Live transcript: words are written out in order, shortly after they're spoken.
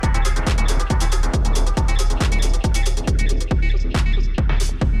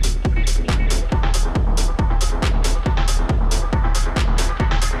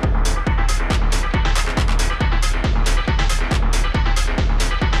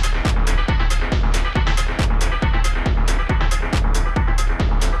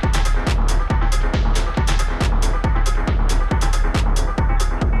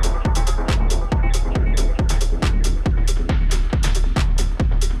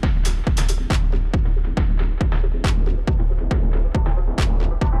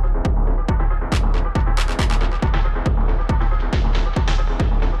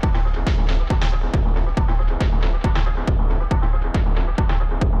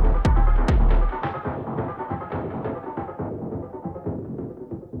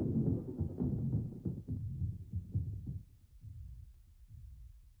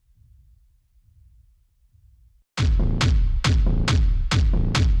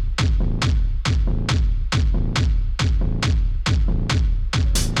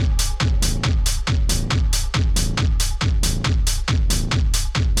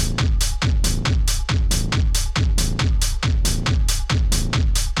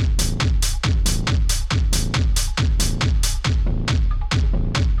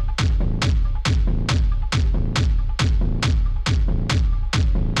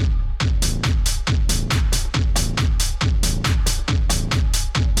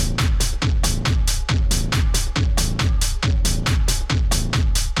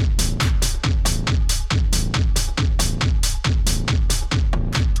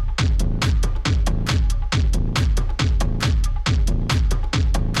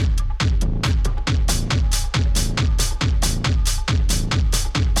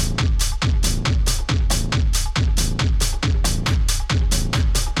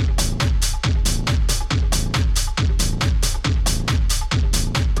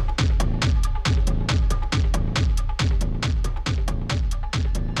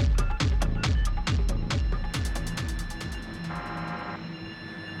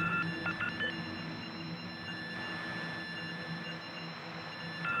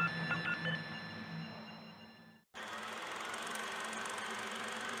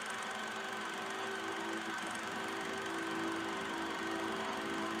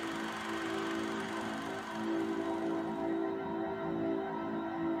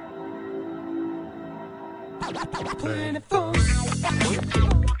Planet Funk. Planet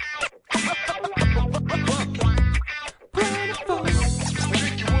Funk.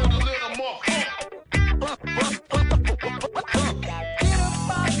 Make you want a little more Get up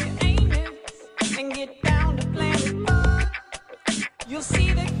off your anus and get down to Planet Funk. You'll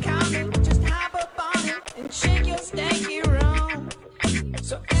see the comet, just hop up on it and shake your stanky room.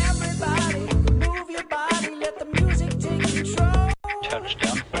 So everybody, move your body, let the music take control.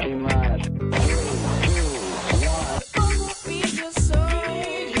 Touchdown.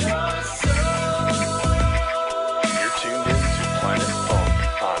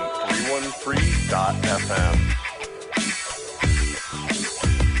 FM.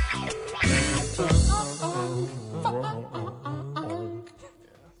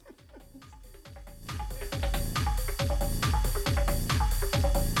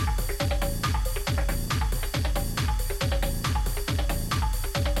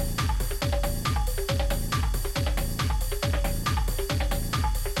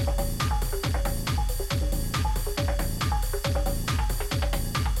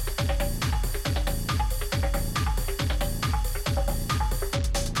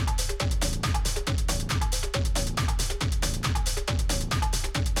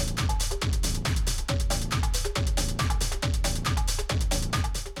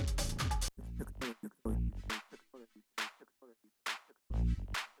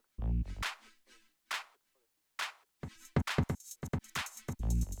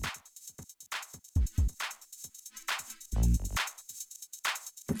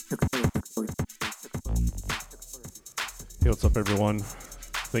 Hey, what's up, everyone?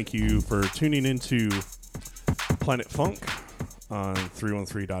 Thank you for tuning into Planet Funk on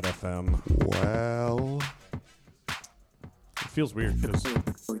 313.fm. Well, it feels weird because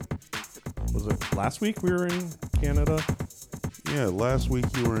was it last week we were in Canada? Yeah, last week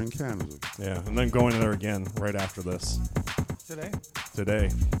you were in Canada. Yeah, and then going there again right after this. Today.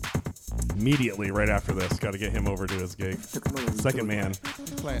 Immediately right after this, got to get him over to his gig. Second man.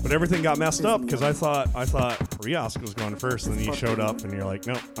 But everything got messed up because I thought Reosc was going first, and then you showed up, and you're like,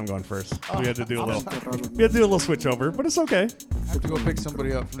 nope, I'm going first. We had to do a little switch over, but it's okay. I have to go pick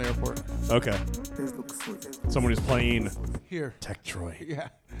somebody up from the airport. Okay. Someone who's playing Here. Techtroid. Yeah.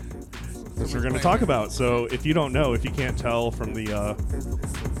 Which we're going to talk about. So if you don't know, if you can't tell from the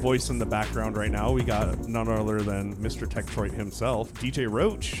voice in the background right now, we got none other than Mr. Techtroid himself, DJ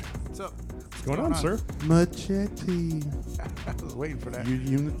Roach. What's up? What's going on, sir? Machete. I was waiting for that.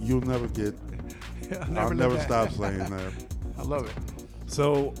 You'll never get. Yeah, I'll never stop saying that. I love it.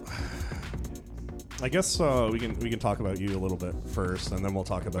 So I guess we can talk about you a little bit first, and then we'll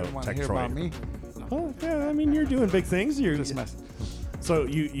talk about Want to Techtroid. hear about me? Oh, yeah, I mean, you're doing big things. You're Just messing. So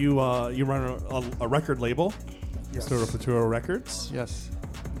you run a record label, Yes. Nuestro Futuro Records. Yes.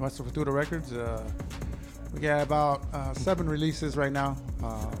 Nuestro Futuro Records. We got about 7 releases right now.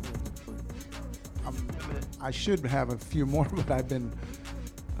 I should have a few more, but I've been.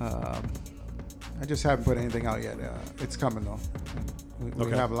 I just haven't put anything out yet. It's coming though.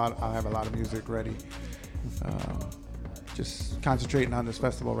 We have a lot. I have a lot of music ready. Just concentrating on this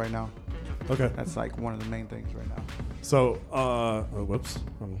festival right now. Okay. That's like one of the main things right now. So, whoops.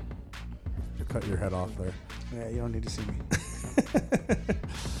 Cut your head off there. Yeah, you don't need to see me.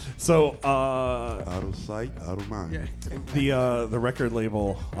 So, Out of sight, out of mind. Yeah. the record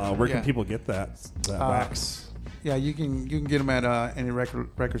label, where can Yeah. people get that wax? Yeah, you can get them at any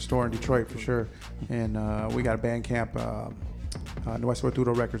record store in Detroit for sure. And we got a Bandcamp, Nuestro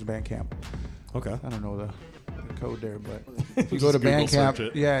Futuro Records Bandcamp. Okay. I don't know the code there, but if you Just go to Google search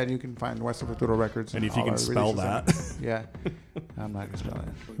it. Bandcamp, yeah, and you can find Nuestro Futuro Records. And if you all can our spell releases that. Yeah, I'm not gonna spell it.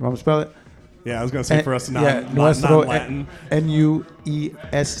 You want me to spell it? Yeah, I was going to say for us Nuestro non-Latin. Nuestro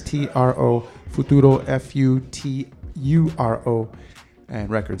Futuro Futuro and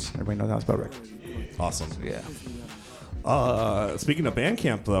records. Everybody knows how to spell records. Awesome. Yeah. Speaking of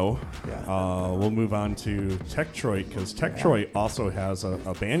Bandcamp, though, Yeah. we'll move on to Techtroid, because Techtroid also has a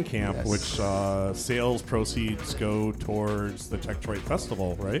Bandcamp, Yes. which sales proceeds go towards the Techtroid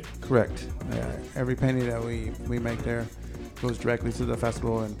Festival, right? Correct. Yeah. Every penny that we make there goes directly to the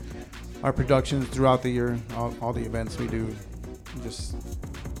festival, and our productions throughout the year, all the events we do, just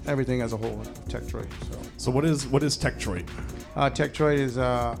everything as a whole, Techtroid. So what is Techtroid? Techtroid is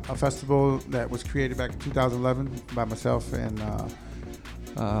a festival that was created back in 2011 by myself and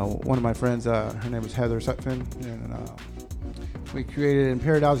one of my friends. Her name is Heather Sutphin, and we created it in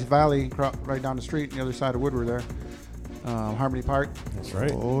Paradise Valley, right down the street, on the other side of Woodward there, Harmony Park. That's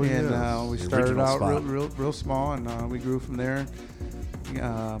right. Oh, And yes. we The started original out spot. real small, and we grew from there.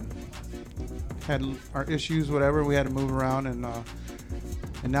 Had our issues, whatever. We had to move around, and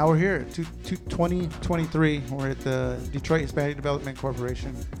And now we're here, 2023. We're at the Detroit Hispanic Development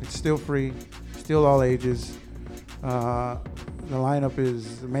Corporation. It's still free, still all ages. The lineup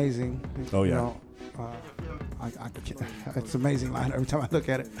is amazing. Oh, yeah. You know, it's an amazing lineup every time I look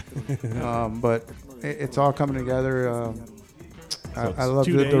at it. But it's all coming together. I love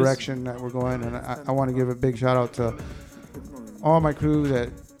the direction that we're going, and I want to give a big shout out to all my crew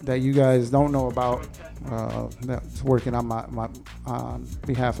that you guys don't know about, that's working on on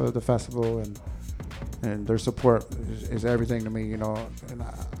behalf of the festival, and their support is everything to me, you know. And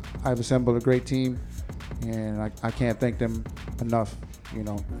I've assembled a great team, and I can't thank them enough, you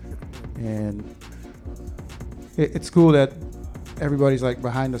know. And it's cool that everybody's like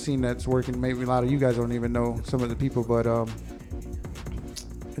behind the scene that's working. Maybe a lot of you guys don't even know some of the people, but I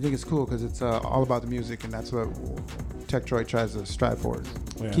think it's cool because it's all about the music, and that's what Tektroid tries to strive for.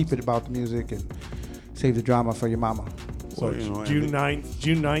 Yeah. Keep it about the music and save the drama for your mama. So June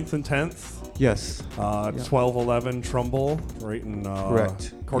 9th and 10th. Yes. 1211 Trumbull, right in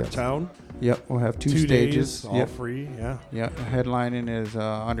Correct. Corktown. Yep, we'll have two stages. Days, all free, yeah. Yeah, headlining is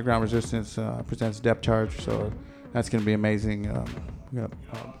Underground Resistance presents Depth Charge, so that's going to be amazing. We got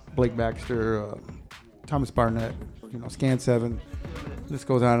Blake Baxter, Thomas Barnett, you know, Scan 7. This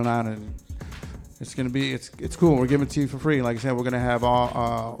goes on, and it's going to be, it's cool. We're giving it to you for free. Like I said, we're going to have a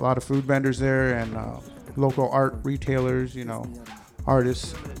lot of food vendors there and local art retailers, you know,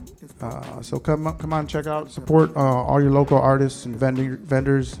 artists. So come on, check out, support all your local artists and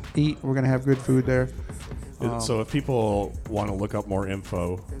vendors. Eat. We're gonna have good food there. So if people want to look up more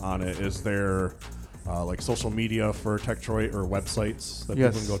info on it, is there like social media for Tektroid or websites that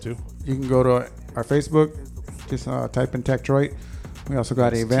people can go to? You can go to our Facebook. Just type in Tektroid. We also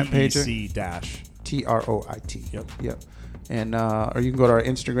got an event page. TROIT. Yep. And or you can go to our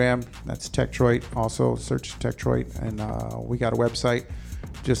Instagram. That's Tektroid. Also search Tektroid, and we got a website.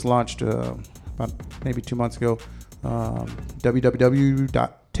 Just launched about maybe 2 months ago,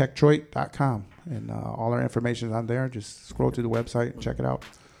 www.tektroid.com, and all our information is on there. Just scroll to the website and check it out.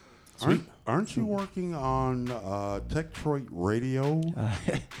 Aren't you working on Tektroid Radio?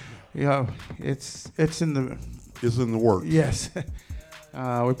 Yeah, it's in the works. Yes.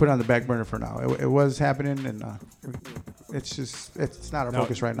 We put it on the back burner for now. It was happening, and it's not our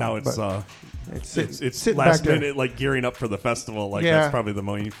focus right now. Now it's sitting last back minute, like gearing up for the festival. Like that's probably the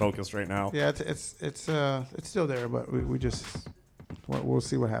main focus right now. Yeah, it's still there, but we'll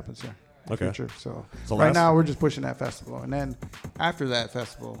see what happens here. In the future. So right now we're just pushing that festival, and then after that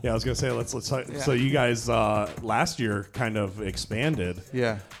festival. Yeah, I was gonna say let's talk. Yeah. So you guys last year kind of expanded.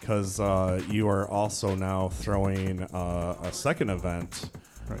 Yeah. Because you are also now throwing a second event,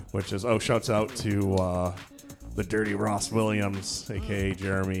 right. Which is shouts out to the Dirty Ross Williams, aka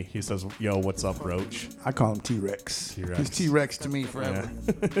Jeremy. He says, "Yo, what's up, Roach?" I call him T-Rex. He's T-Rex to me forever.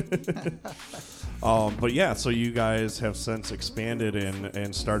 Yeah. But yeah, so you guys have since expanded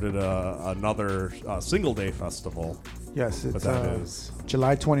and started another single day festival. Yes, it's is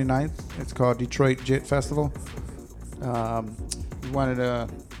July 29th. It's called Detroit Jit Festival. We wanted to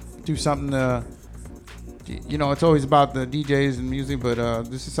do something. You know, it's always about the DJs and music, but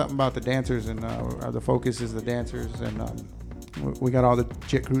this is something about the dancers, and the focus is the dancers. And we got all the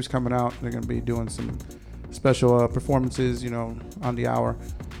Jit crews coming out. They're going to be doing some special performances, you know, on the hour.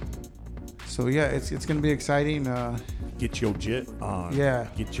 So yeah, it's going to be exciting. Get your jit on. Yeah.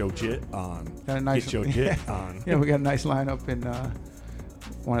 Get your jit on. Get your jit on. Yeah, we got a nice lineup, and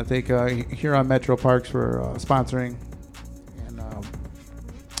want to thank Huron Metro Parks for sponsoring. And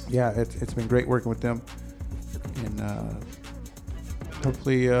yeah, it's been great working with them. And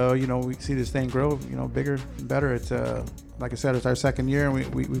hopefully, you know, we see this thing grow, you know, bigger and better. It's like I said, it's our second year,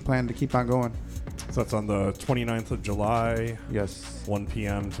 and we plan to keep on going. So that's on the 29th of July. Yes. 1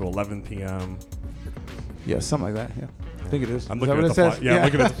 p.m. to 11 p.m. Yeah, something like that. Yeah, I think it is. I'm looking at the flyer. Yeah, I'm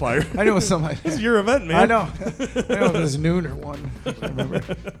looking at the flyer. I knew it was something like that. It's your event, man. I know. I don't know if it was noon or 1. I can't remember.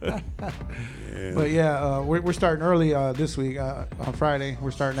 Yeah. But yeah, we're starting early this week on Friday.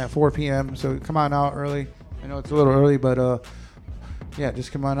 We're starting at 4 p.m. So come on out early. I know it's a little early, but yeah,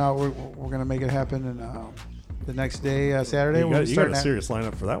 just come on out. We're gonna make it happen, and the next day, Saturday, you got a serious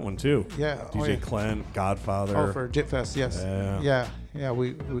lineup for that one too. Yeah, DJ Clint, Godfather. Oh, for Jit Fest, yes. Yeah.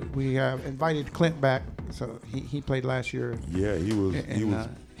 We have invited Clint back, so he played last year. Yeah, he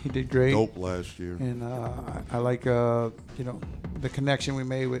did great. Dope last year. And I like you know, the connection we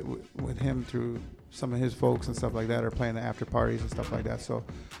made with him through some of his folks and stuff like that, or playing the after parties and stuff like that. So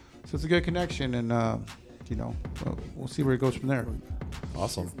it's a good connection, and you know, we'll see where it goes from there.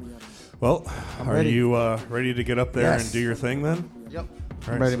 Awesome. Well, are you ready to get up there and do your thing then? Yep.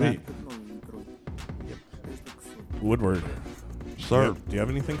 All right, ready, sweet. Man. Woodward, sir. Do you have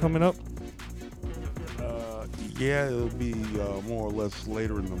anything coming up? Yeah, it'll be more or less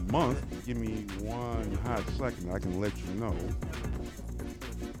later in the month. Give me one hot second. I can let you know.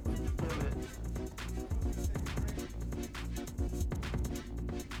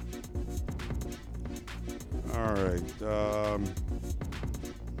 All right.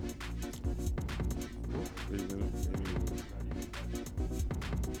 Wait a minute.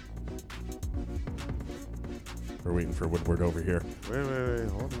 We're waiting for Woodward over here. Wait.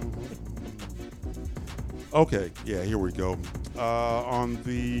 Hold on. Okay, yeah, here we go. On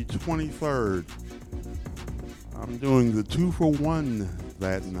the 23rd, I'm doing the 2-for-1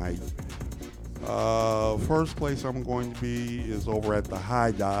 that night. First place I'm going to be is over at the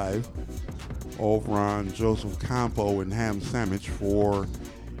High Dive over on Joseph Campo in Ham Sandwich for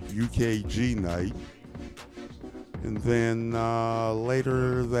UKG night. And then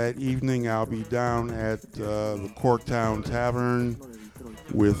later that evening, I'll be down at the Corktown Tavern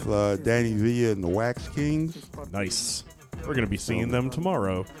with Danny Villa and the Wax Kings. Nice. We're going to be seeing them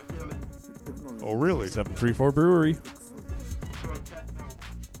tomorrow. Oh, really? 734 Brewery.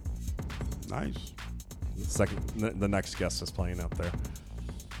 Nice. The next guest is playing out there.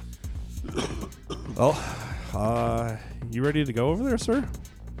 Well, you ready to go over there, sir?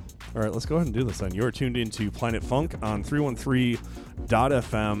 All right, let's go ahead and do this then. You're tuned into Planet Funk on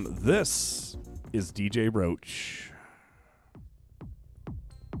 313.fm. This is DJ Roach.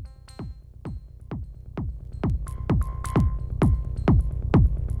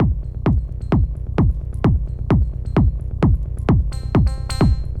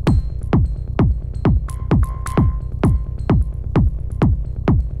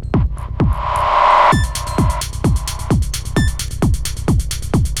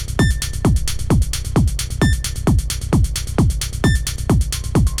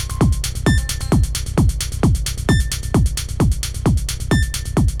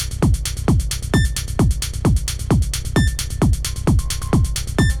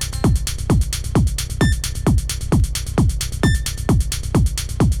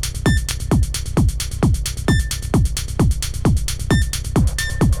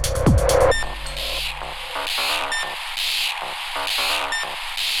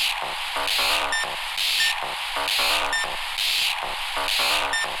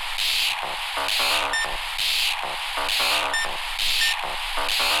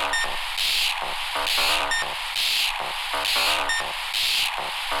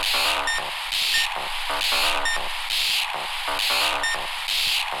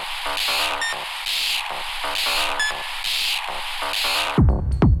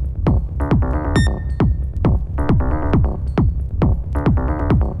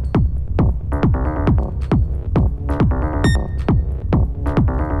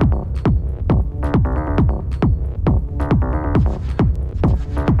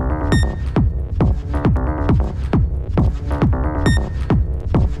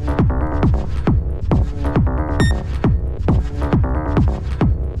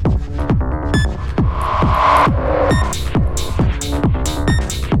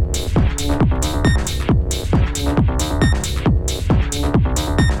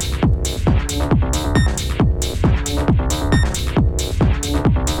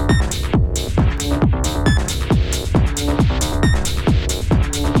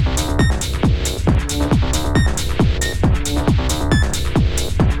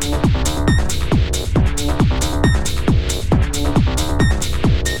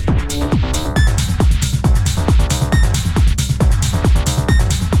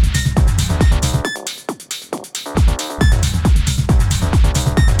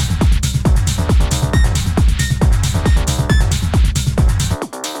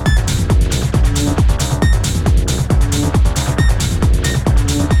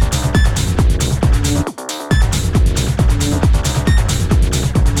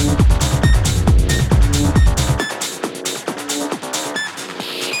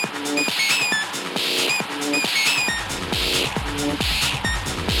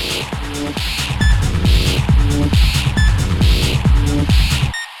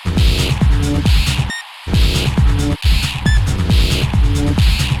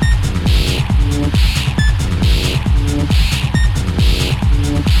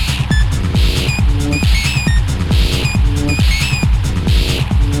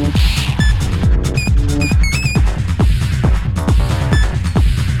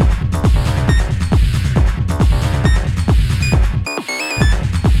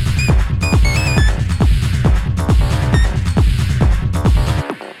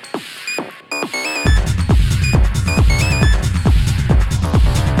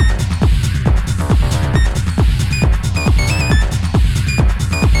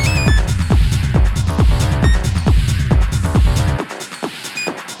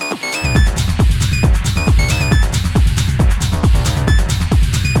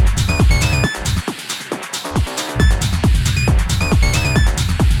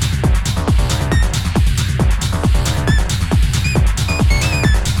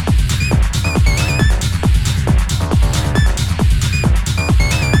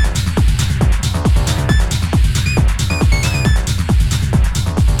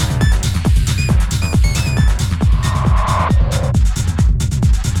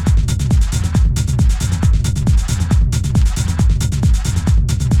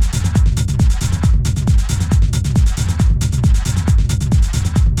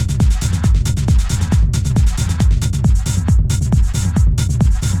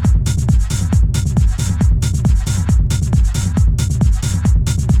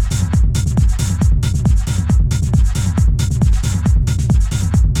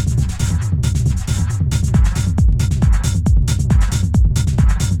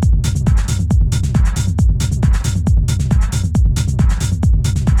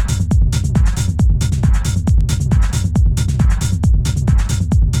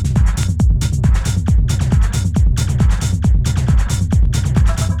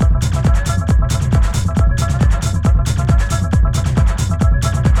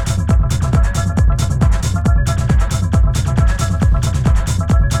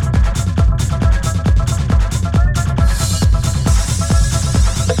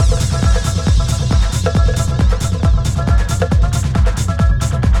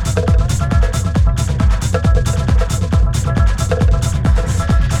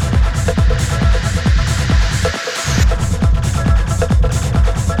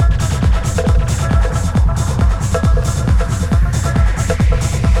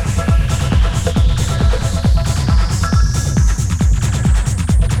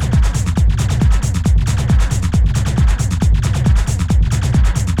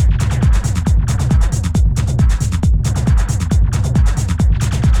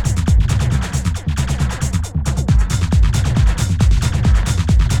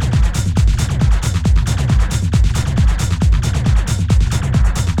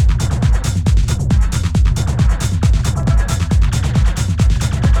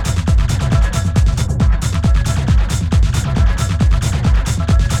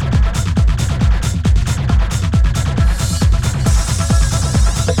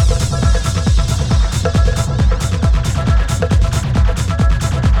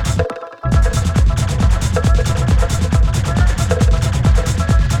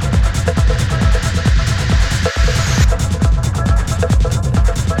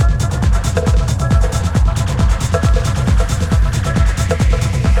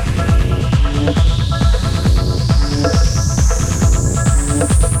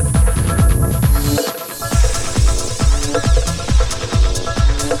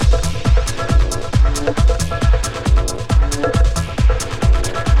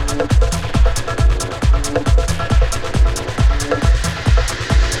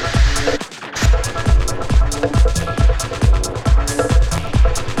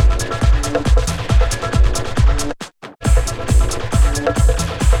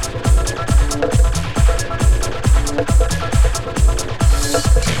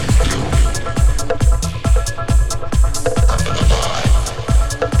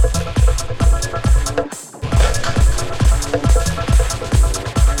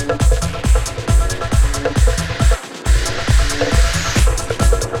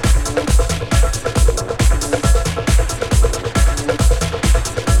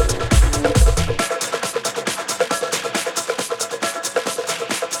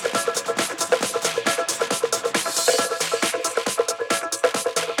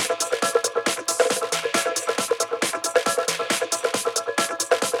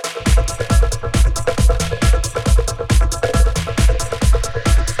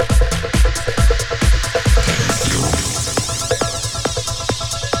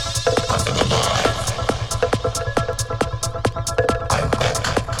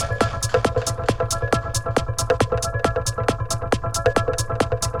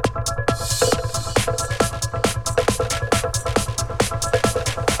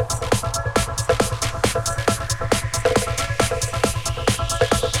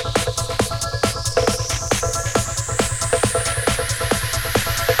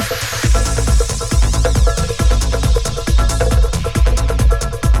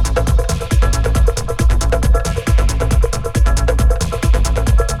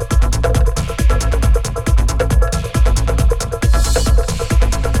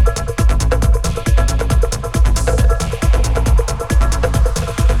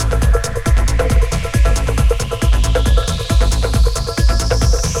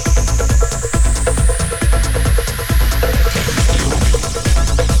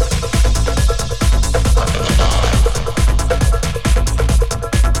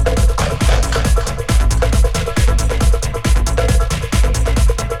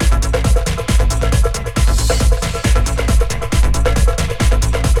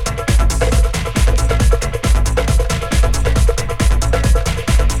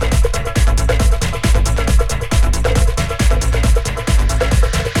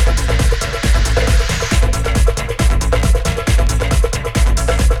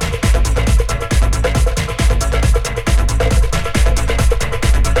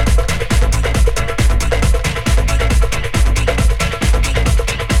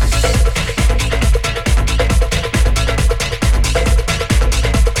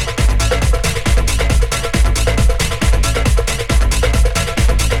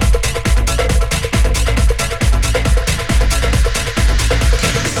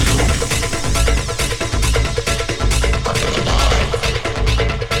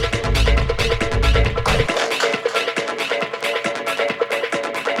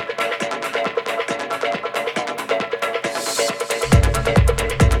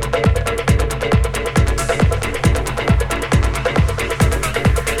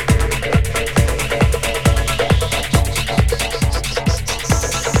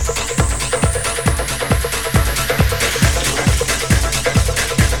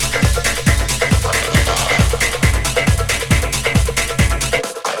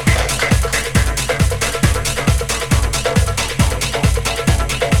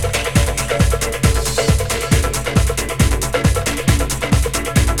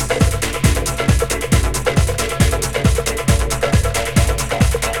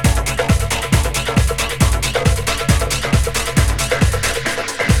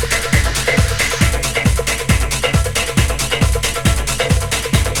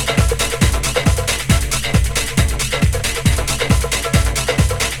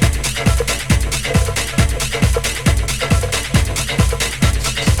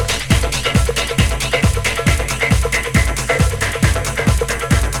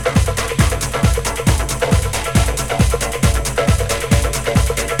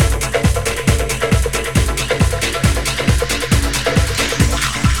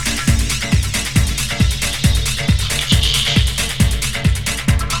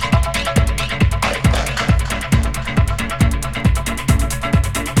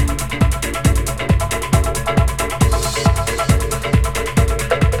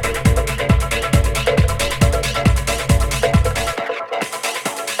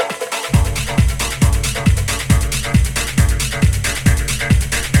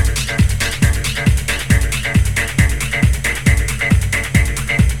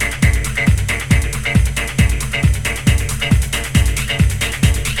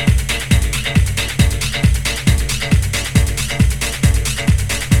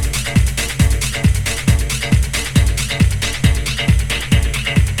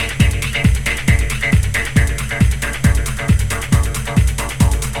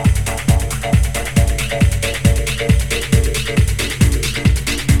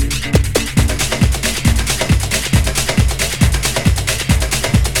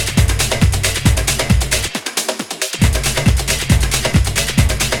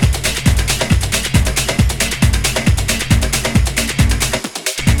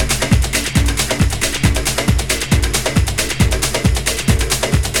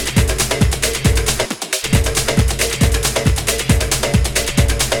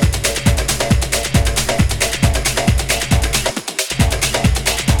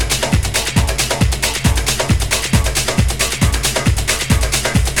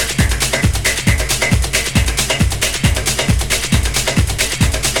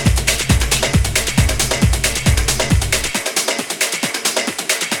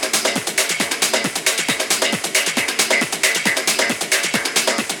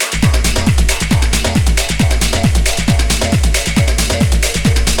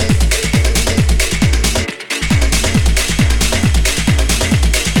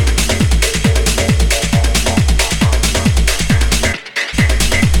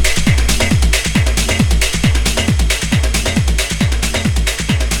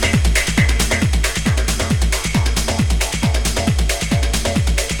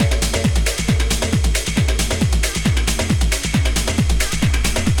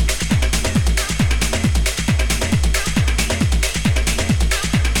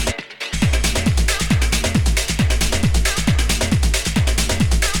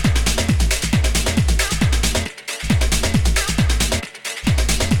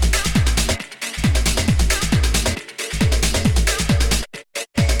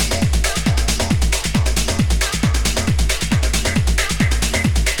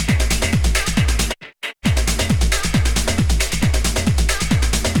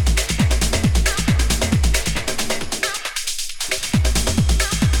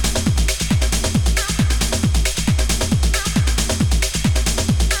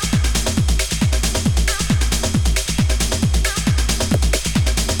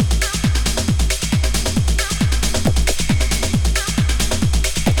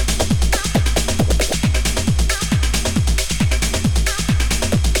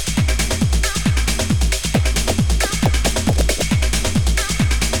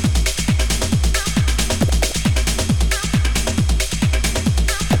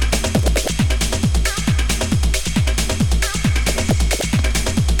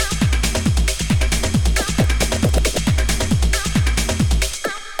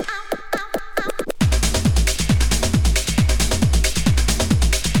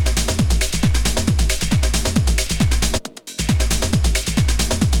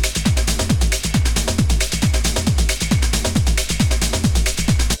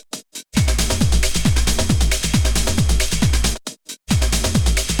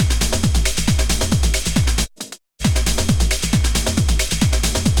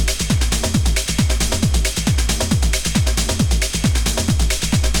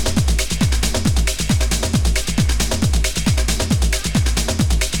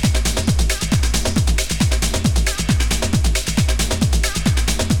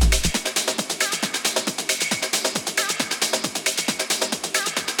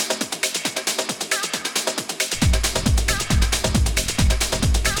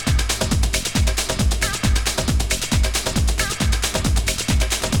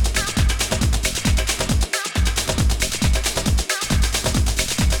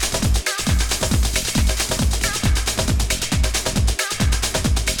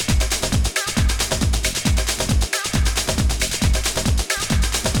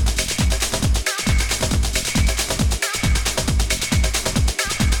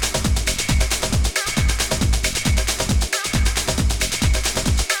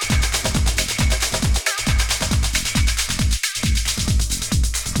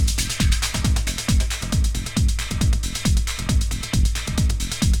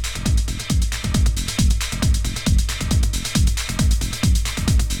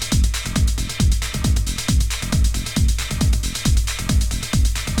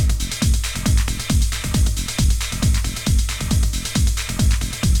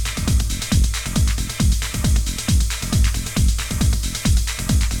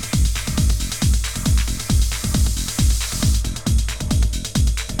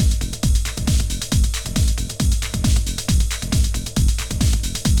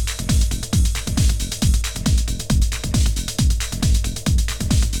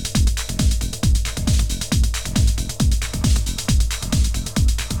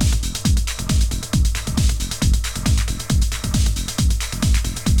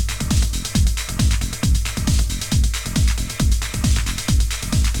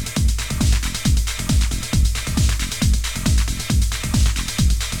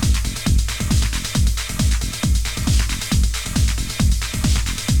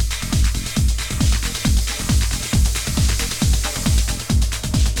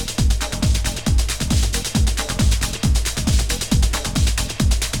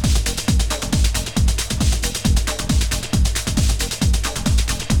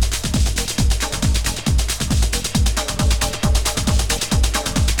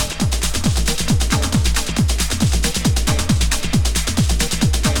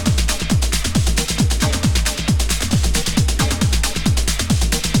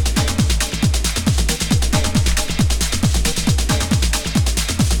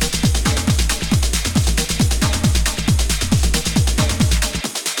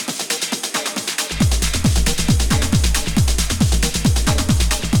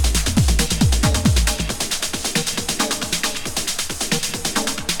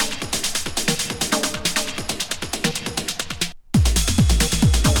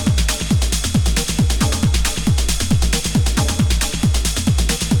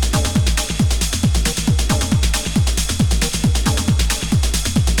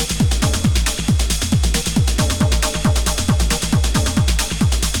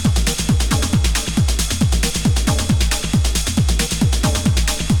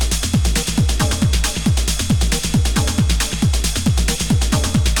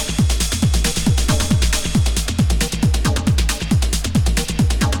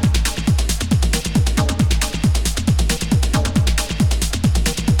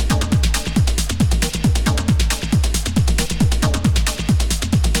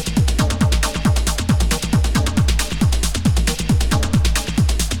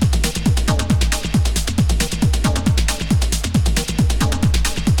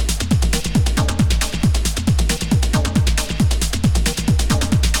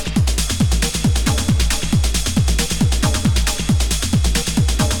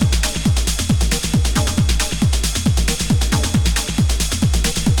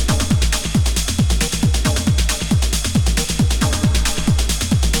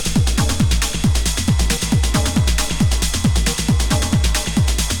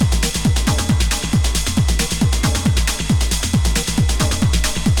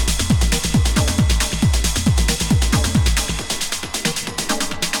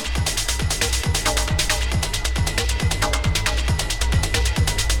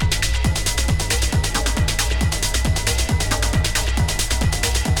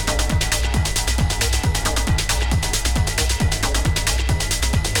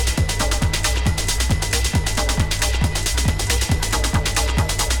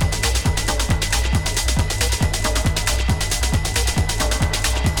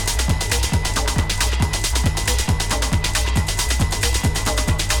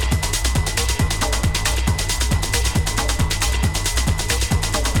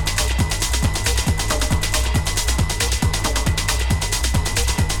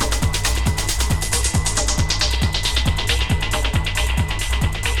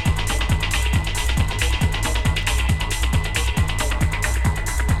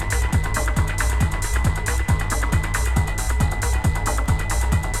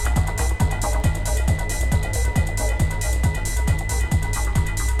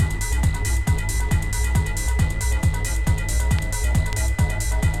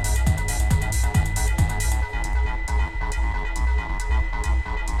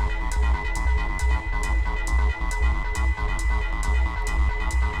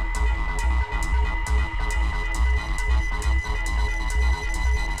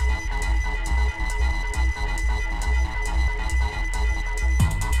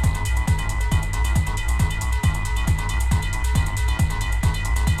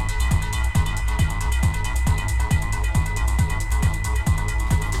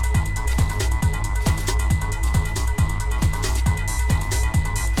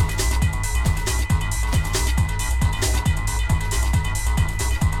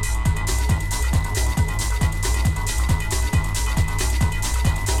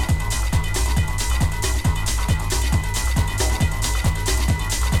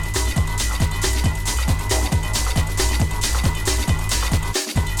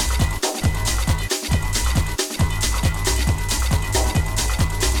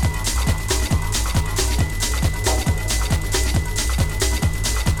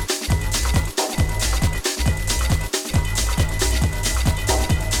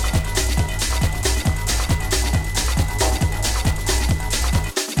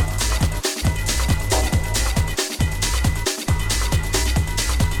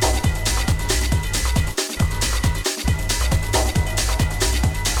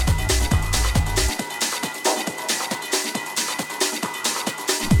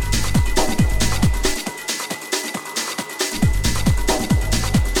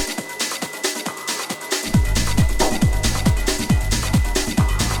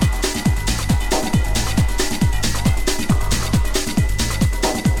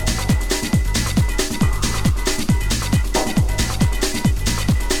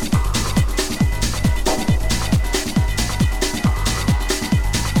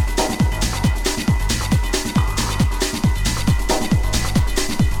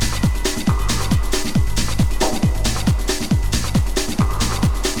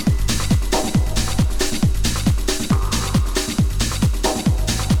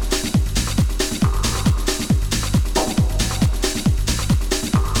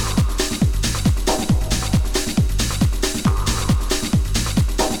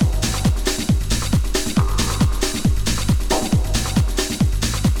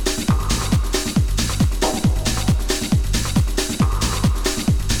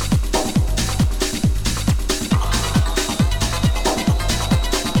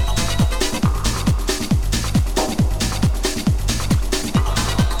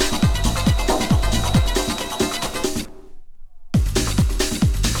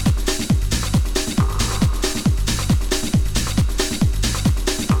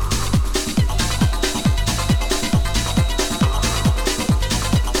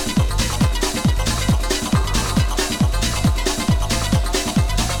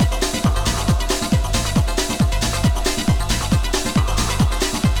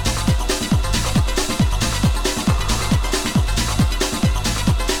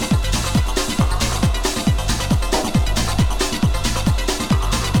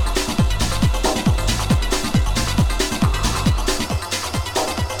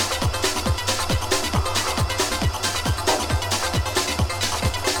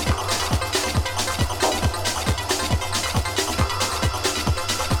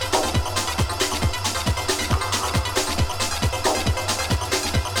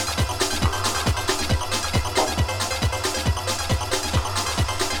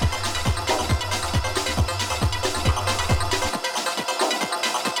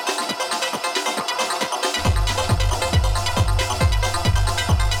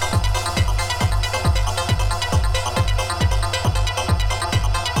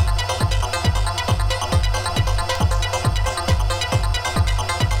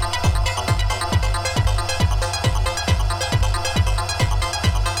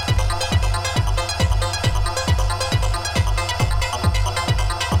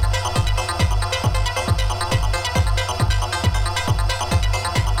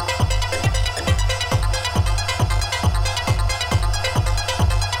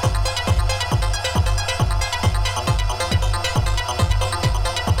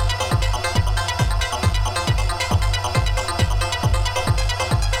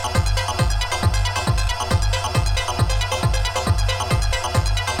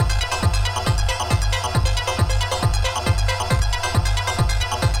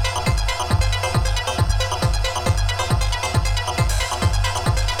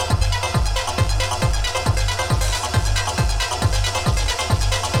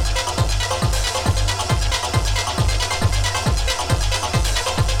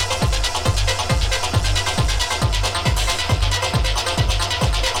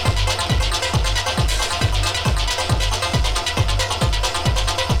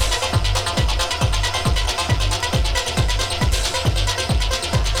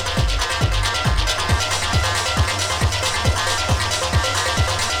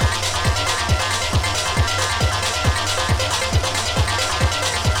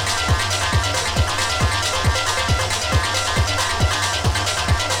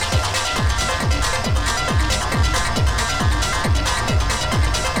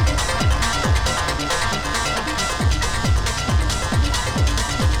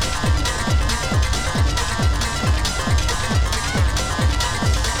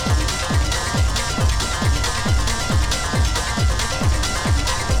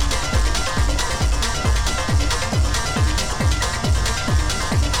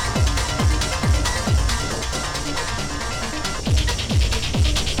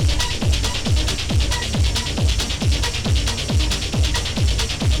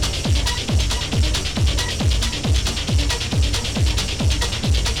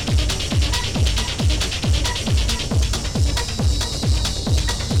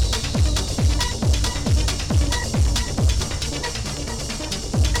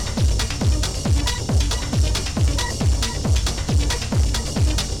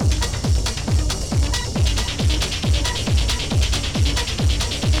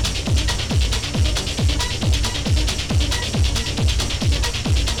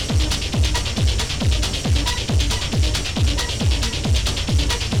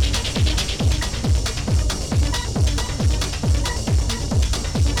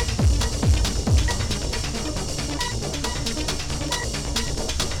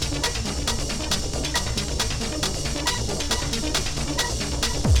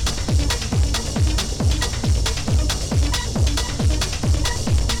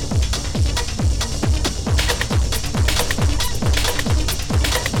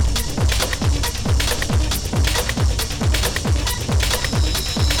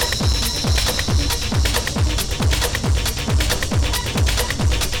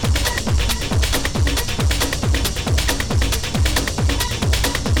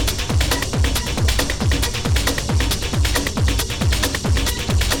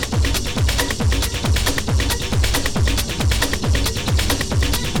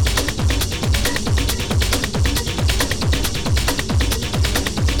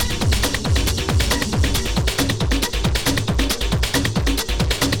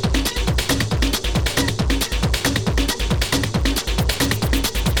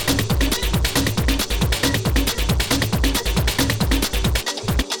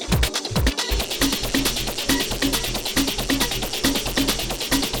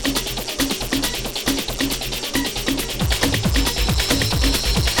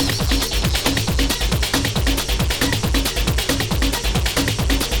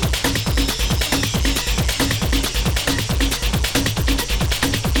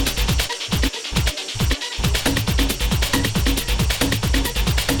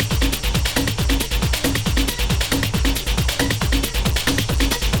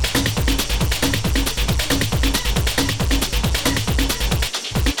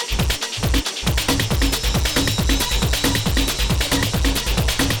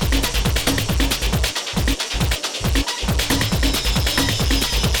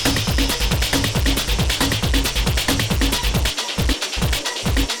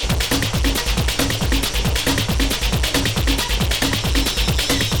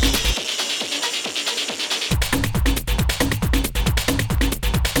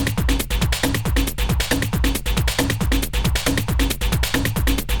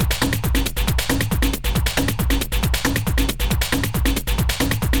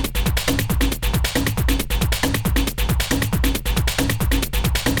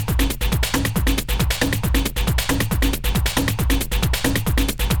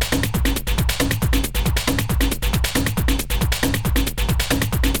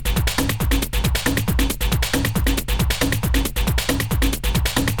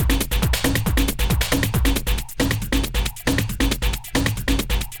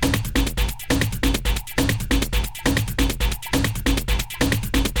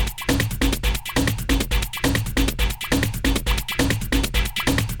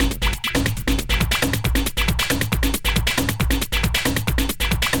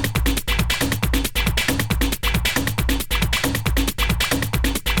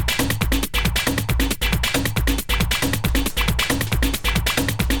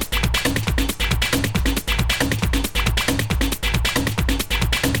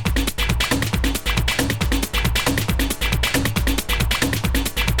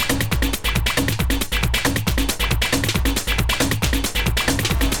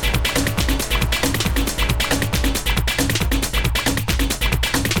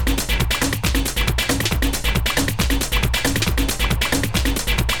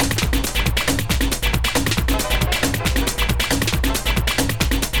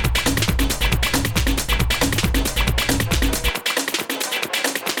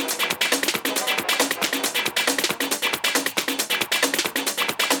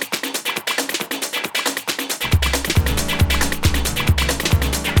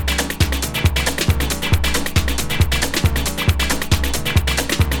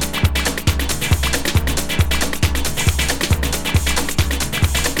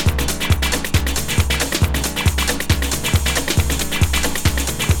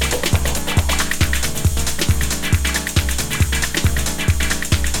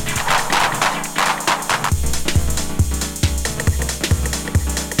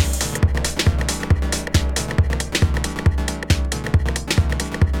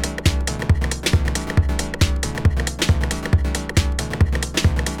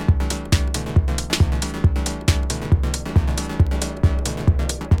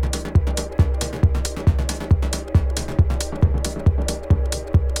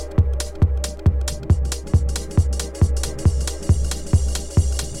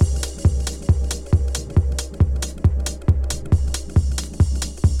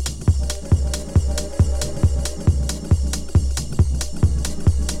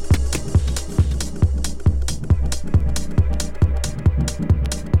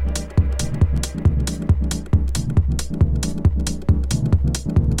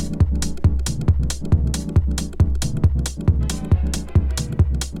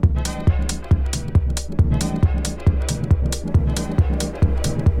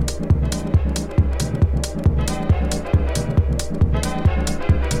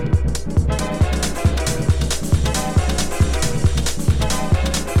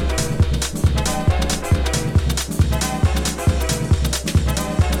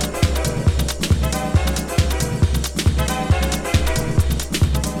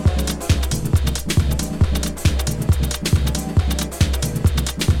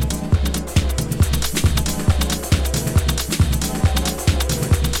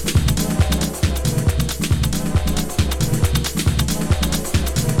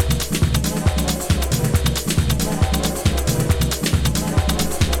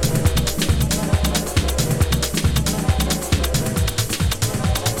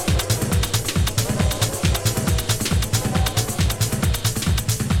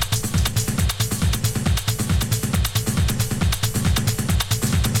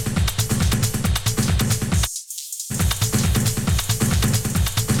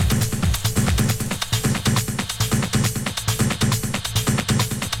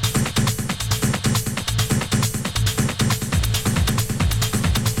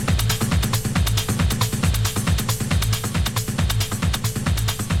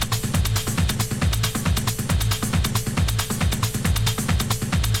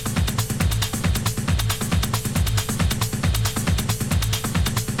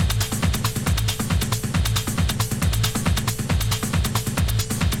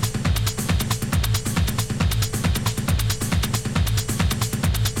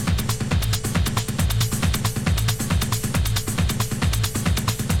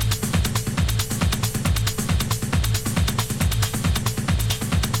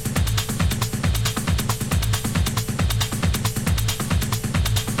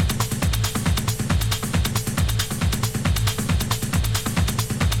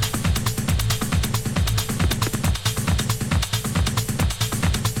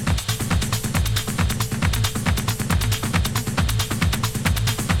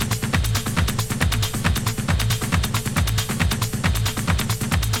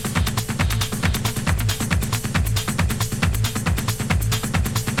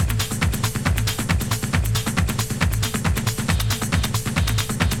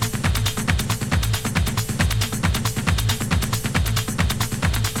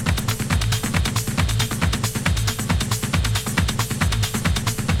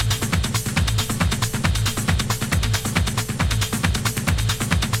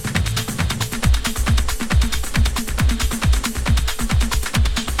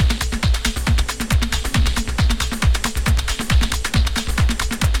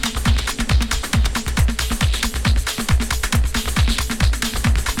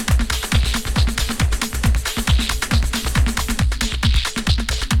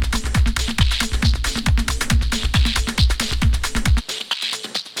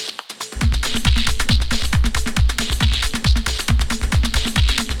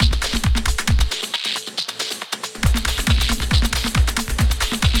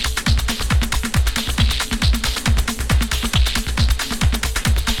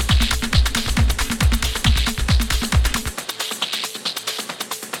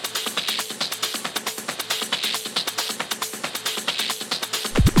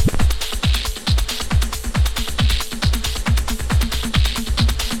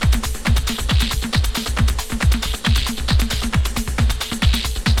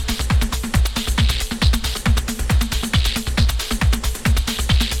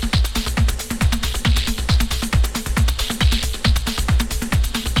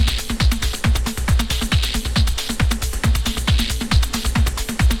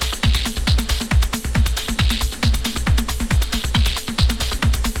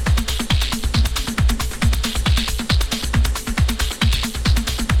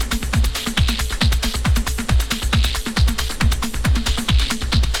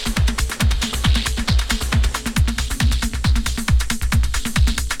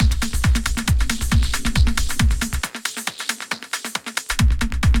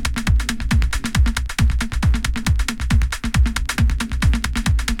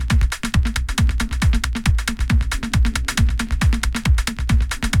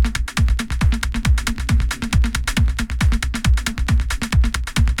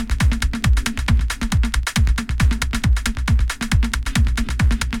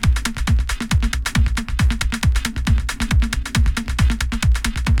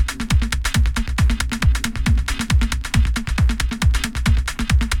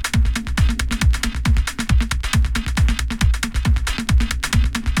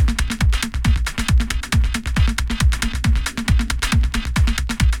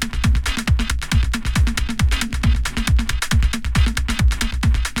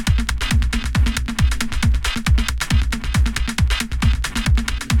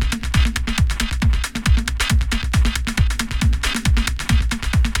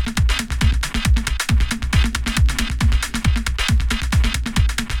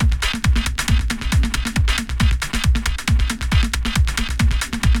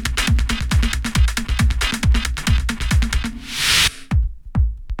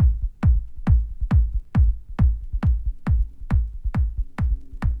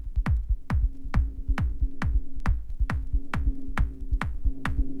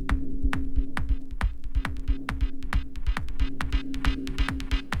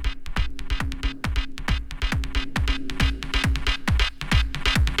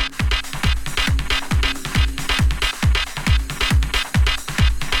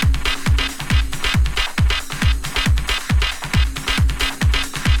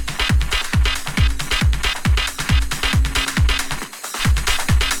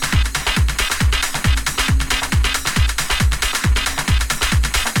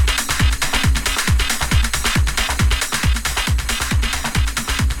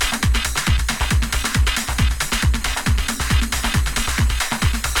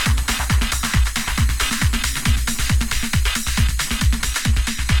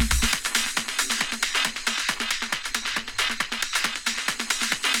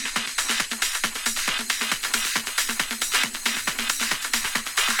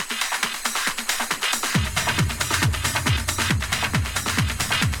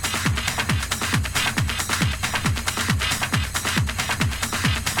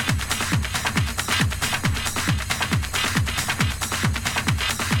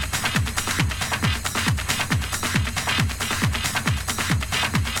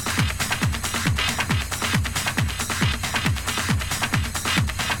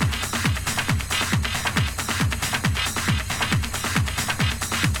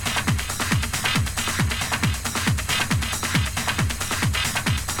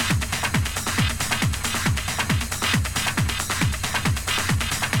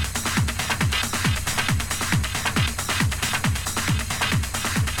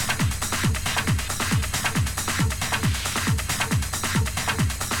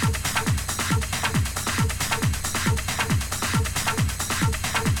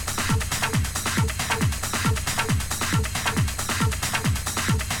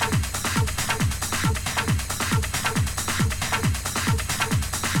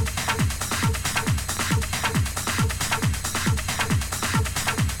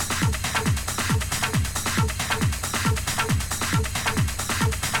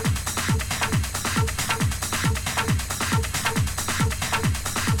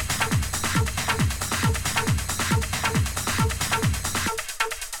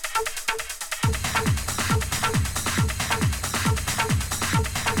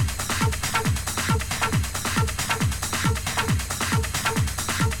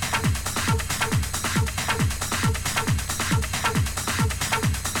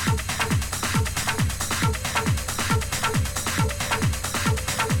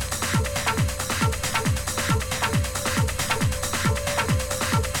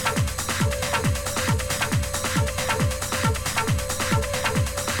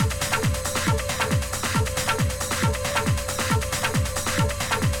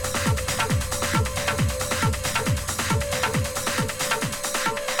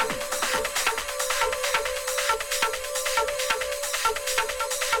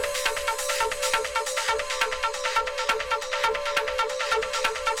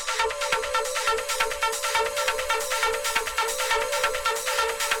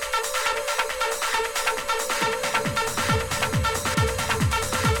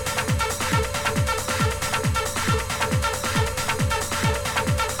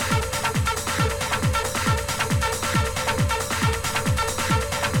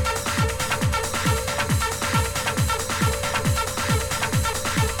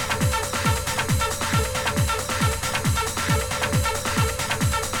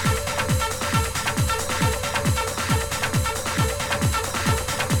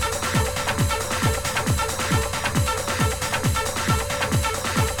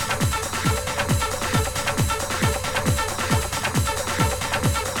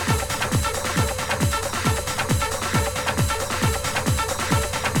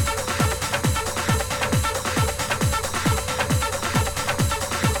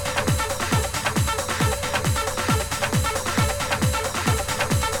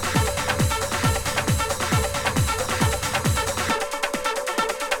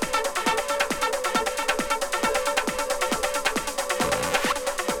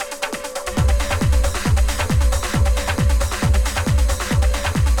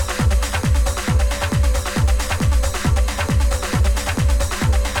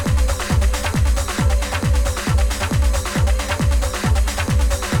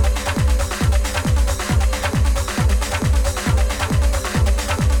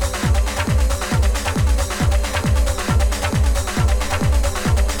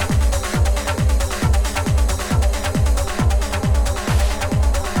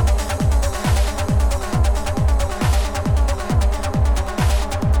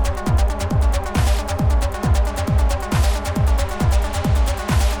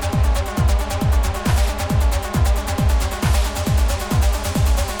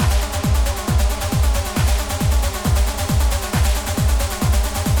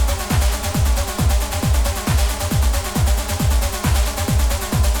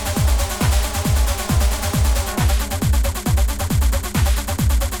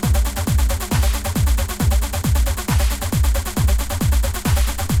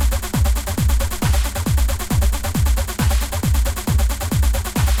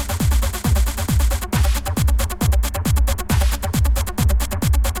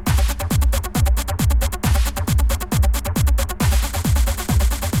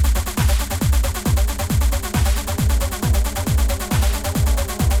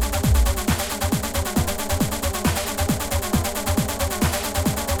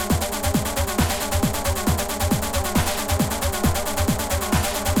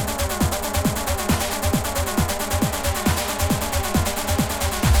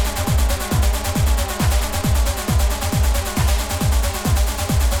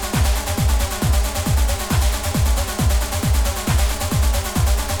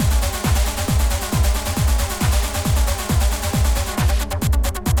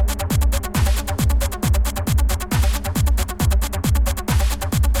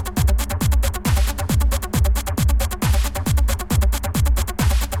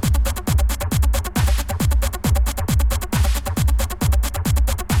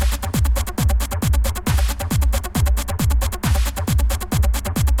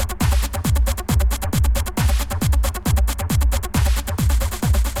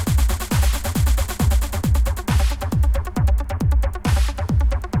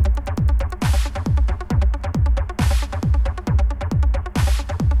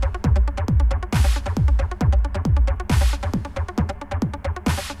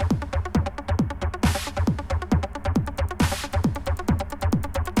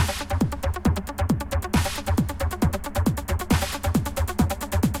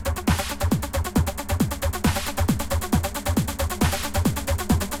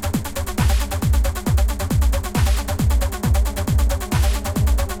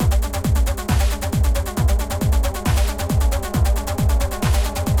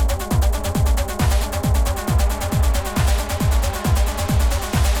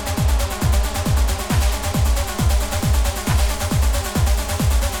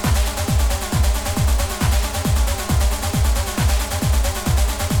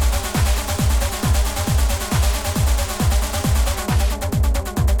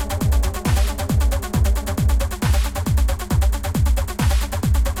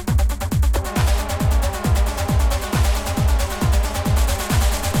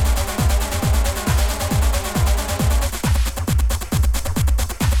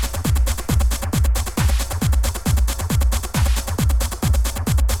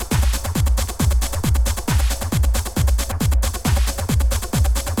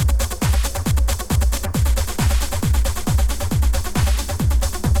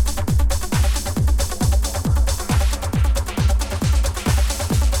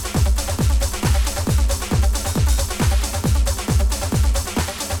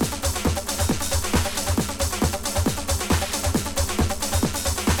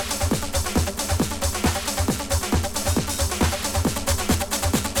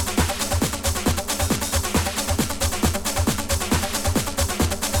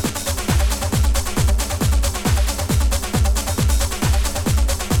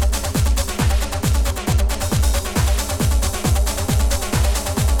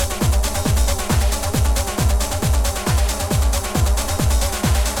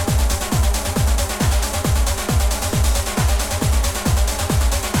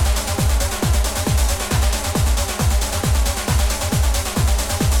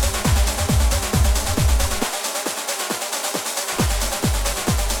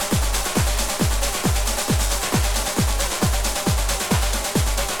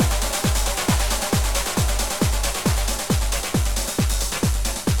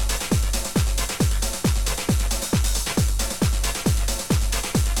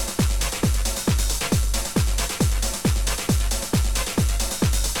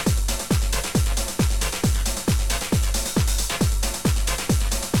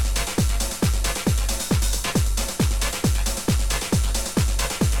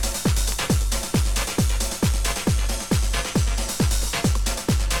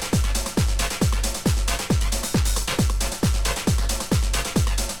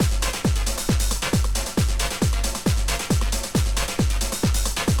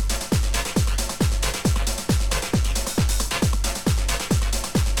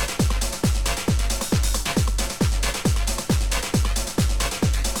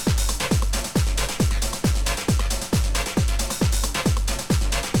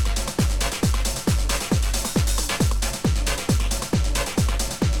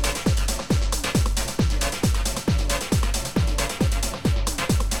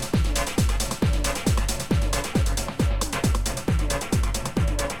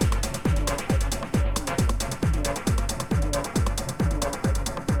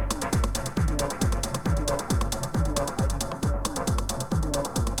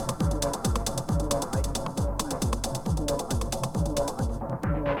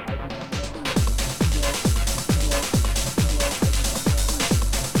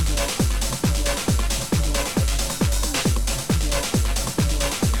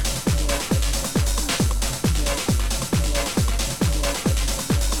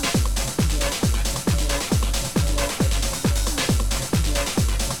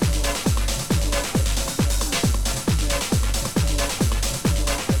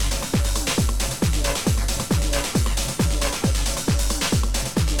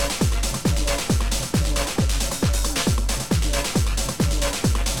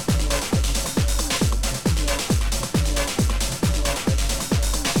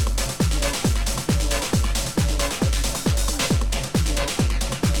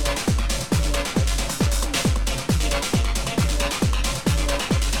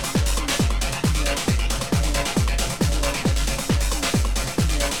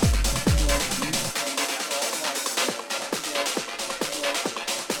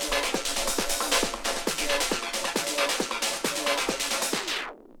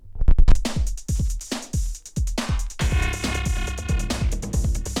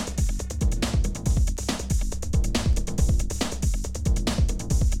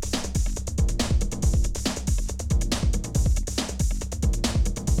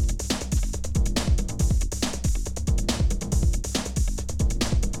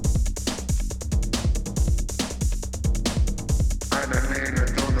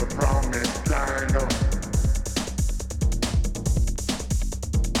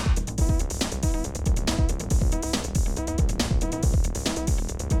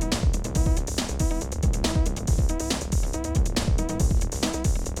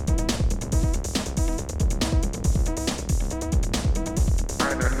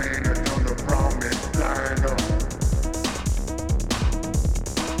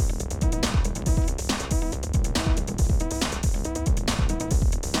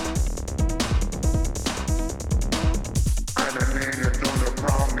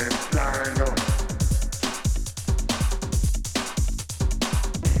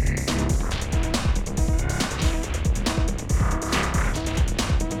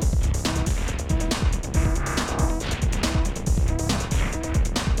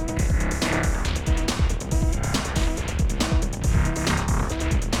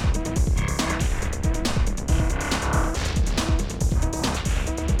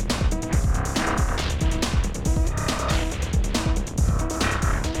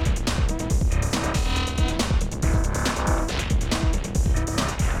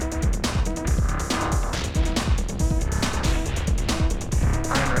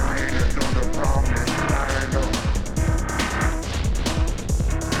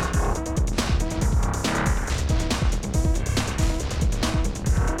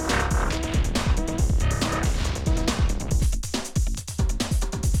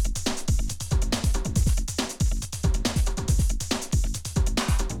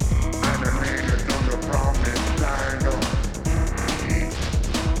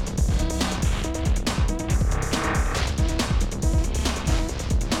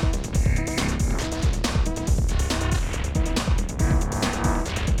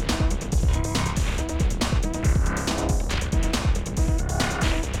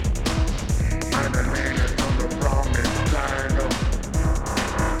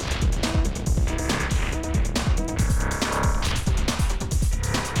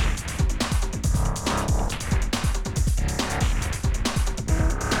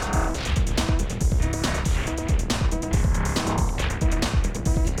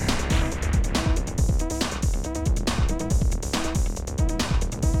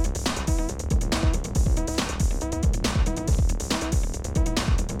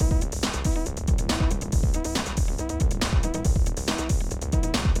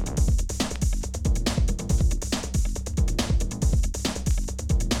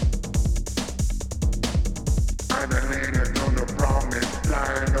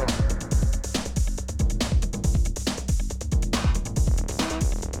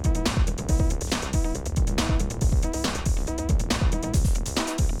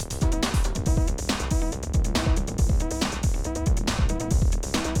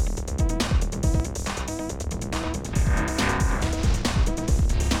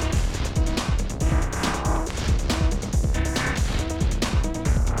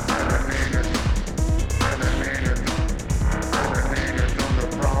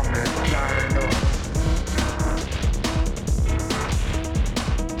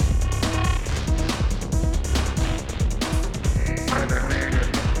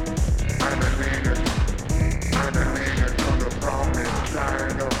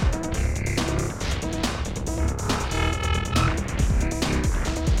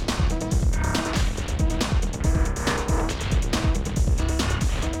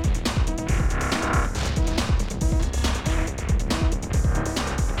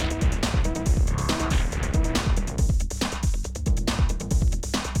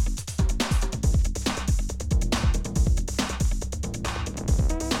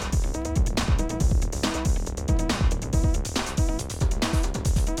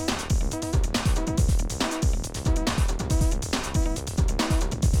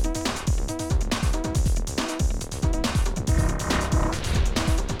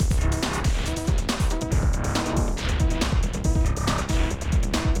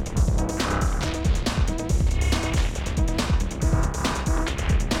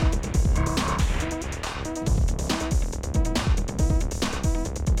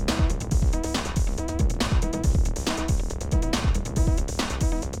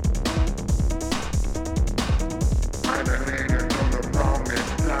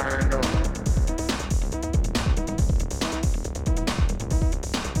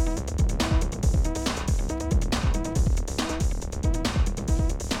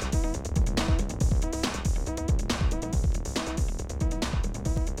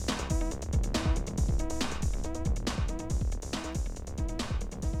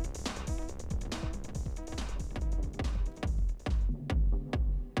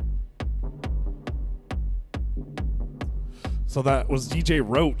 So that was DJ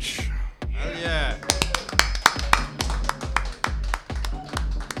Roach. Hell yeah.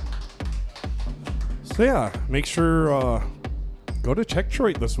 So yeah, make sure go to Czech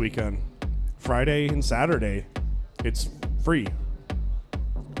Detroit this weekend, Friday and Saturday. It's free,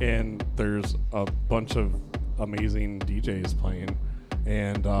 and there's a bunch of amazing DJs playing.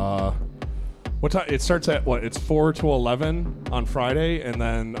 And what time? It starts at what? It's 4 to 11 on Friday, and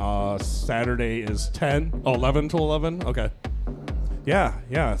then Saturday is 11 to 11. Okay.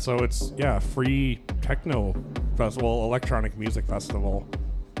 Yeah. So it's free techno festival, electronic music festival,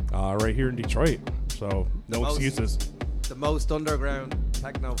 right here in Detroit. So no excuses. The most underground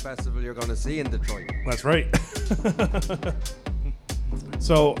techno festival you're going to see in Detroit. That's right.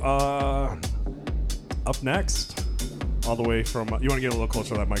 So up next, all the way from you want to get a little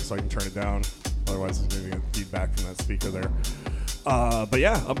closer to that mic so I can turn it down. Otherwise, it's going to get feedback from that speaker there. But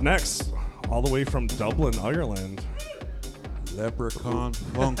yeah, up next, all the way from Dublin, Ireland. Leprechaun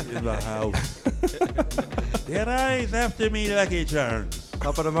funk in the house. Their eyes after me lucky charms.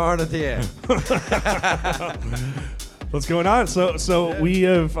 Top of the morning to you. What's going on? So we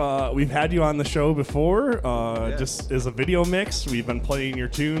have we've had you on the show before, just as a video mix. We've been playing your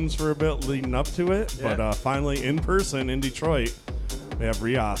tunes for a bit leading up to it, but finally in person in Detroit, we have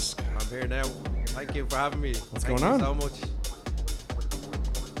Reosc. I'm here now. Thank you for having me. What's going on? Thank you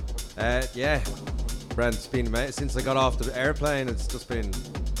so much. Brent, it's been amazing. Since I got off the airplane, it's just been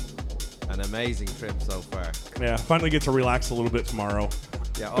an amazing trip so far. Yeah, finally get to relax a little bit tomorrow.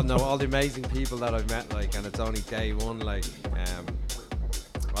 Yeah, all the amazing people that I've met, and it's only day one,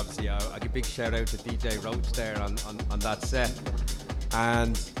 obviously I give a big shout out to DJ Roach there on that set,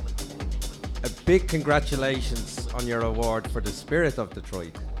 and a big congratulations on your award for the Spirit of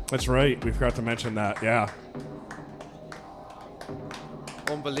Detroit. That's right, we forgot to mention that, yeah.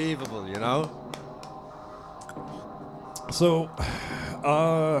 Unbelievable, you know? So,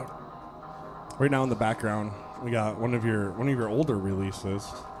 right now in the background, we got one of your older releases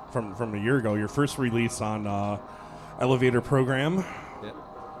from a year ago. Your first release on Elevator Program,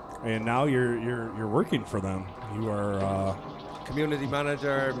 and now you're working for them. You are community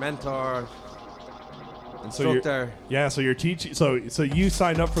manager, mentor, instructor. So you're teaching. So you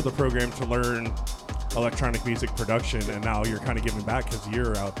signed up for the program to learn electronic music production, and now you're kind of giving back because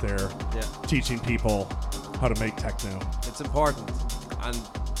you're out there teaching people how to make techno. It's important, and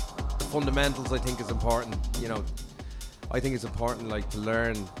the fundamentals I think is important. You know, I think it's important to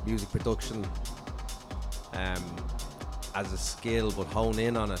learn music production as a skill, but hone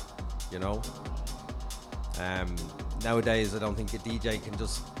in on it, you know. Nowadays, I don't think a DJ can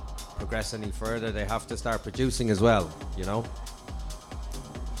just progress any further. They have to start producing as well, you know.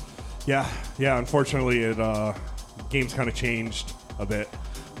 Yeah. Unfortunately, game's kind of changed a bit.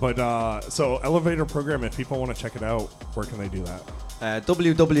 But so Elevator Program, if people want to check it out, where can they do that?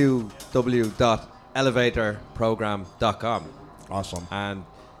 www.elevatorprogram.com. Awesome. And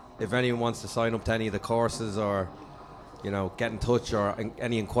if anyone wants to sign up to any of the courses or, you know, get in touch or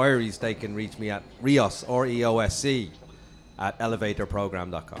any inquiries, they can reach me at Reosc, R-E-O-S-C, at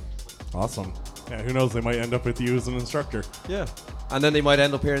elevatorprogram.com. Awesome. Yeah, who knows? They might end up with you as an instructor. Yeah. And then they might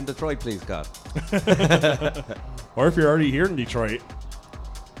end up here in Detroit, please God. Or if you're already here in Detroit,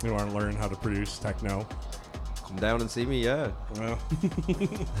 you want to learn how to produce techno, come down and see me, yeah. Well.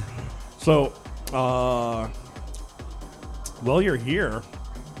 So, while you're here,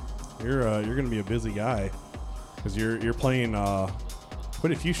 you're going to be a busy guy because you're playing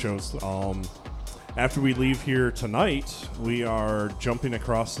quite a few shows. After we leave here tonight, we are jumping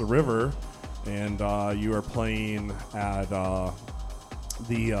across the river, and you are playing at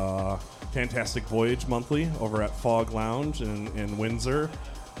the Fantastic Voyage Monthly over at Fog Lounge in Windsor.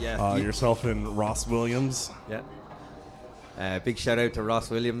 Yeah. Yourself and Ross Williams. Yeah. Big shout out to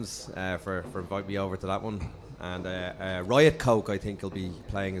Ross Williams for inviting me over to that one. And Riot Coke, I think, will be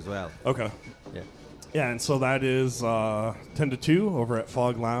playing as well. Okay. Yeah. Yeah, and so that is 10 to 2 over at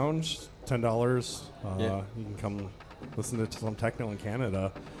Fog Lounge. $10. Yeah. You can come listen to some techno in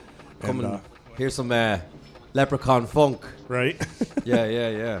Canada. Come and hear some Leprechaun funk. Right?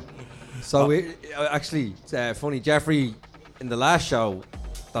 Yeah. So actually, funny, Jeffrey, in the last show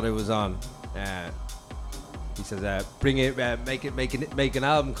that I was on, he says, make an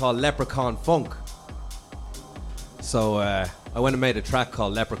album called Leprechaun Funk. So I went and made a track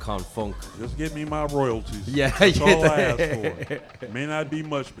called Leprechaun Funk. Just give me my royalties. Yeah, That's all I ask for. May not be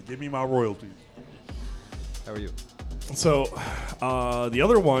much, but give me my royalties. How are you? So the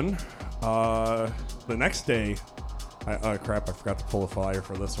other one, the next day, crap, I forgot to pull a flyer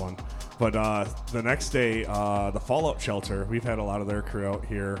for this one. But the next day, the Fallout Shelter, we've had a lot of their crew out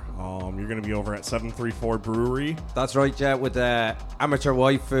here. You're going to be over at 734 Brewery. That's right, yeah, with Amateur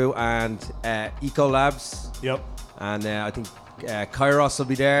Waifu and Eco Labs. Yep. And I think Kairos will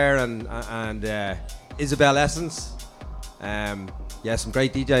be there and Isabel Essence. Yeah, some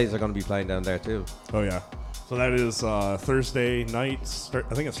great DJs are going to be playing down there too. Oh, yeah. So that is Thursday night.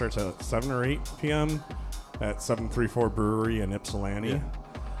 I think it starts at 7 or 8 p.m. at 734 Brewery in Ypsilanti. Yeah.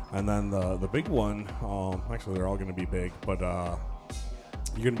 And then the big one, actually they're all going to be big, but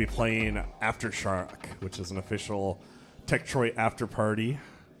you're going to be playing Aftershock, which is an official Techtroy after party.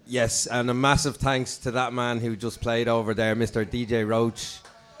 Yes, and a massive thanks to that man who just played over there, Mr. DJ Roach,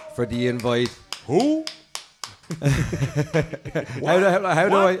 for the invite. Who? How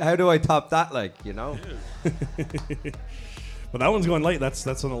do I top that, like, you know? But that one's going late. That's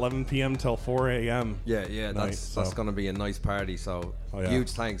an 11 p.m. till 4 a.m. Yeah, night, that's going to be a nice party. So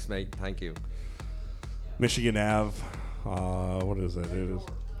huge thanks, mate. Thank you. Michigan Ave. What is it? It is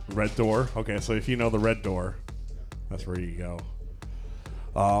Red Door. Okay, so if you know the Red Door, that's where you go.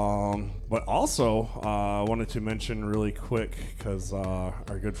 But also, I wanted to mention really quick because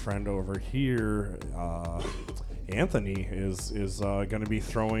our good friend over here, Anthony, is going to be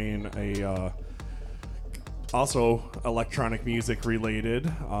throwing a also electronic music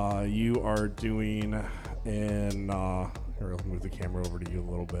related. You are doing here, I'll move the camera over to you a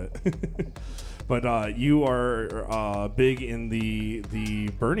little bit. But you are big in the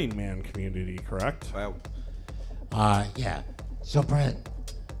Burning Man community, correct? Wow. Yeah. So Brent,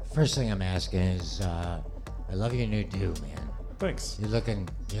 first thing I'm asking is, I love your new do, man. Thanks. You're looking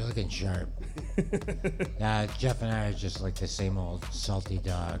sharp. Jeff and I are just like the same old salty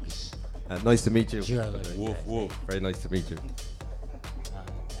dogs. Nice to meet you. Woof, woof. Very nice to meet you.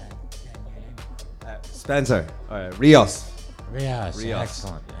 Spencer. Reosc. Reosc.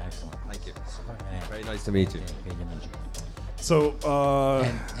 Excellent. Thank you. Very nice to meet you. Good to meet you. So,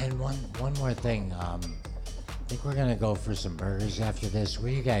 and one more thing. I think we're gonna go for some burgers after this.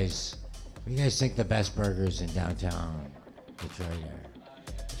 Where you guys think the best burgers in downtown Detroit are?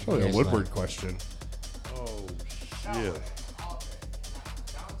 It's probably a Woodward question. Oh, shit.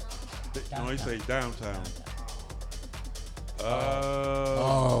 No, he say downtown.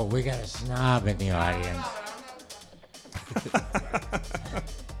 Oh, we got a snob in the audience.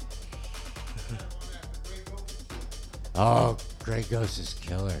 Oh, Grey Ghost is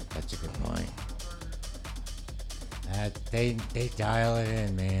killer. That's a good point. They dial it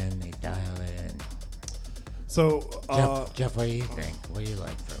in, man. They dial it in. So, Jeff, what do you think? What do you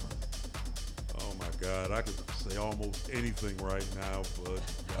like from him? Oh my God, I could say almost anything right now, but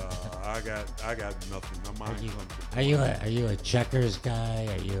I got nothing. My mind comes. Are you a checkers guy?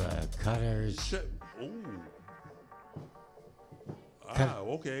 Are you a cutters?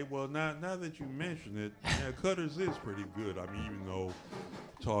 Okay. Well, now that you mention it, yeah, Cutters is pretty good. I mean, even though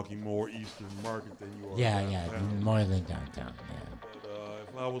talking more Eastern Market than you are. Yeah, downtown. more than downtown. Yeah. But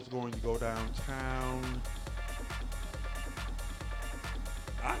if I was going to go downtown,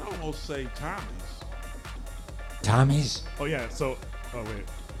 I'd almost say Tommy's. Tommy's? Oh yeah. So, wait.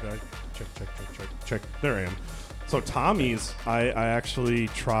 Did I check. There I am. So Tommy's, I actually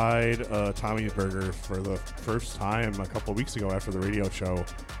tried Tommy's burger for the first time a couple weeks ago after the radio show,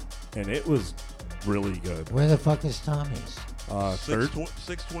 and it was really good. Where the fuck is Tommy's? Third?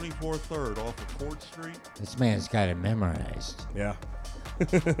 624 3rd off of Court Street. This man's got it memorized. Yeah. Oh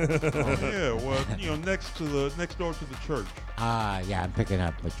yeah, well, next door to the church. Yeah, I'm picking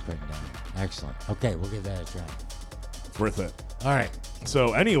up what you're putting down. Excellent. Okay, we'll give that a try. It's worth it. All right.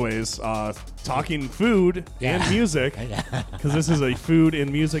 So, anyways, talking food and music, because this is a food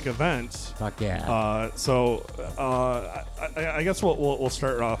and music event. Fuck yeah. I guess we'll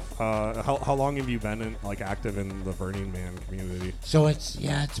start off. How long have you been active in the Burning Man community? So it's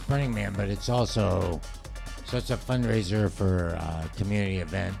Burning Man, but it's also it's a fundraiser for a community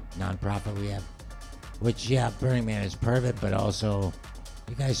event, nonprofit we have. Which Burning Man is part of it, but also,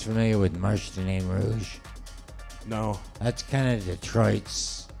 you guys familiar with Marche de Nain Rouge? No. That's kind of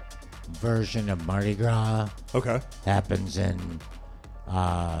Detroit's version of Mardi Gras. Okay. Happens in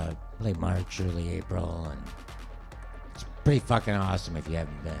late March, early April, and it's pretty fucking awesome if you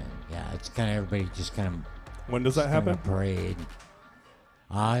haven't been. Yeah, it's kind of everybody just kind of. When does that happen? Parade.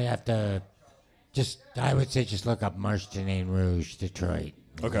 I have to I would say just look up Marche de Nain Rouge, Detroit.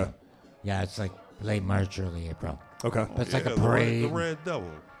 Okay. Yeah, it's like late March, early April. Okay. But it's like a parade. The Red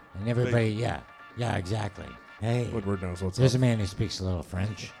Devil. And everybody, yeah, exactly. Hey, Woodward knows what's there's up. a man who speaks a little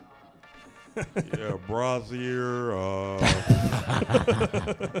French. Yeah, brassiere,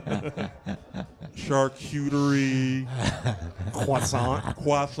 charcuterie,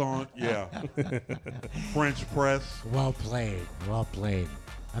 croissant, yeah, French press. Well played.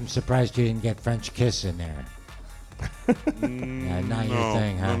 I'm surprised you didn't get French kiss in there. Yeah, not your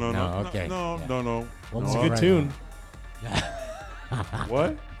thing, huh? No, okay. No. Well, It's a all good right tune. on.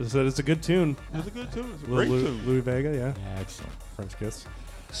 What? I said it's a good tune. It's a good tune. It's a great tune. Louis Vega, yeah. Yeah, excellent. French kiss.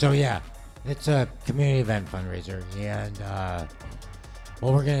 So yeah, it's a community event fundraiser, and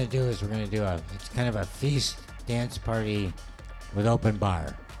what we're gonna do is it's kind of a feast dance party with open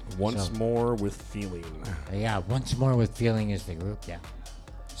bar. Once more with feeling. Yeah, Once More with Feeling is the group. Yeah.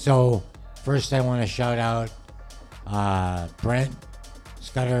 So first, I want to shout out Brent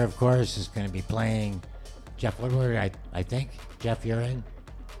Scudder, of course, is going to be playing. Jeff Woodward, I think. Jeff, you're in.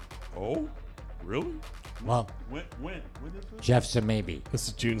 Oh, really? Well, When is this? Jeff's a maybe. This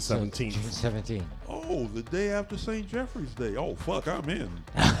is June 17th. June 17th. Oh, the day after St. Jeffrey's Day. Oh, fuck, I'm in.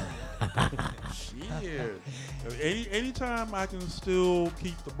 Shit. Anytime I can still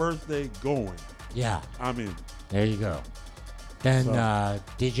keep the birthday going, Yeah, I'm in. there you go. Then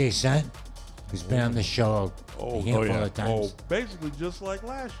DJ Scent, who's been on the show a handful of times. Oh, basically just like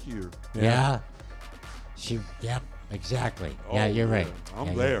last year. Yeah. Yep, exactly. Yeah, you're right. I'm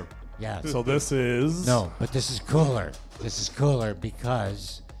Yeah, there. Yeah. So this is... No, but this is cooler. This is cooler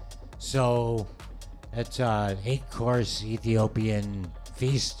because it's an 8-course Ethiopian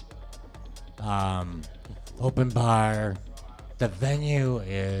feast. Open bar. The venue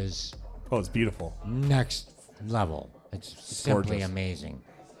is Oh, it's beautiful. next level. It's simply gorgeous. amazing.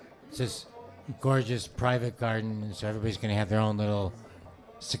 It's just gorgeous private garden, so everybody's going to have their own little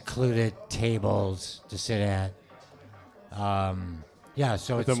secluded tables to sit at. Yeah,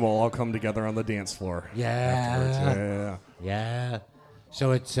 so it's Then we'll all come together on the dance floor. afterwards. yeah, Yeah. yeah.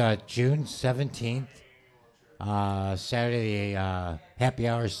 So it's June 17th. Saturday, happy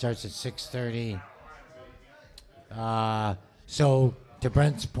hour starts at 6:30. So to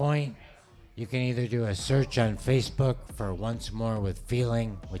Brent's point, you can either do a search on Facebook for Once More with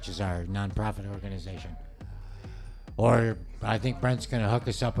Feeling, which is our nonprofit organization, or I think Brent's going to hook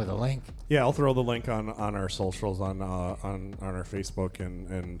us up with a link. Yeah, I'll throw the link on our socials on our Facebook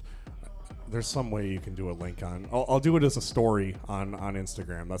and there's some way you can do a link on. I'll do it as a story on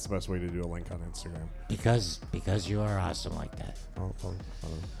Instagram. That's the best way to do a link on Instagram. Because you are awesome like that.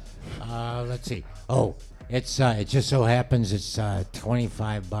 Let's see. Oh, it's it just so happens it's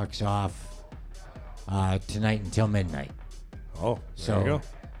 $25 off tonight until midnight. Oh, So there you go.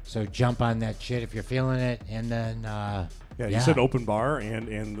 so jump on that shit if you're feeling it, and then Yeah, Yeah, you Yeah. said open bar and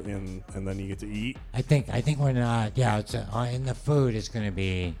then you get to eat. I think we're not. Yeah, it's in the food. It's going to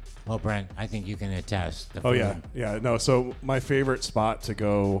be. Well, Brent, I think you can attest. The Oh food. yeah. No, so my favorite spot to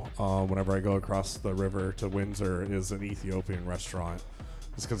go whenever I go across the river to Windsor is an Ethiopian restaurant.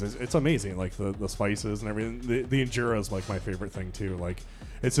 Just because it's amazing, like the spices and everything. The injera is like my favorite thing too. Like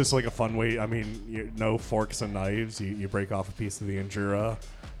it's just like a fun way. I mean, no forks and knives. You break off a piece of the injera,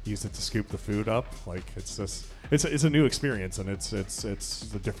 use it to scoop the food up. Like it's just it's a new experience, and it's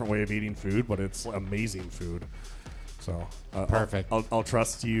a different way of eating food, but it's amazing food. So Perfect. I'll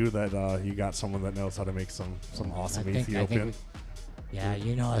trust you that you got someone that knows how to make some awesome I think Ethiopian. Yeah,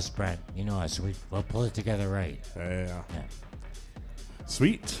 you know us, Brent. You know us. We'll pull it together right. Yeah. Yeah.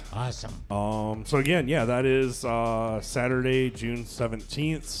 Sweet. Awesome. So again, yeah, that is Saturday, June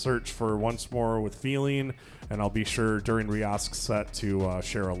 17th. Search for Once More with Feeling, and I'll be sure during Reosc's set to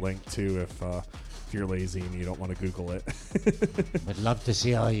share a link too if you're lazy and you don't want to Google it. Would love to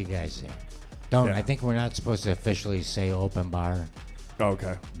see all you guys there. Don't. Yeah. I think we're not supposed to officially say open bar,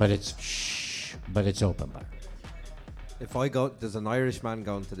 Okay. but it's open bar. If I go, there's an Irish man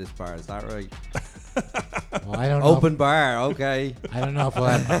going to this bar. Is that right? Well, I don't know. Open bar, okay. I don't know if we'll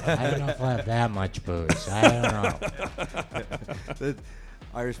have that much booze. I don't know. The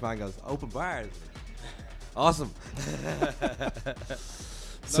Irish man goes, open bars. Awesome.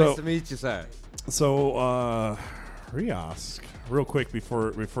 So- Nice to meet you, sir. So Reosc, real quick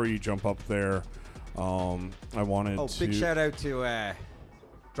before you jump up there, I wanted Oh, to. big shout out to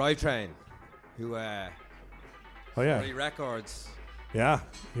Drivetrain, who Oh yeah, Sorry Records. yeah,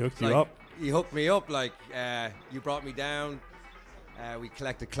 he hooked you Like, up. He hooked me up. Like you brought me down. We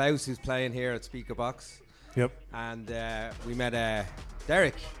collected Klaus, who's playing here at Speaker Box, Yep, and we met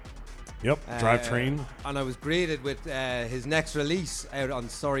Derek. yep. Drivetrain. And I was greeted with his next release out on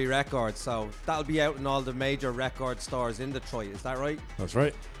Sorry Records. So that'll be out in all the major record stores in Detroit. Is that right? That's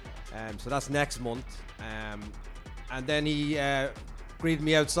right. So that's next month. And then he greeted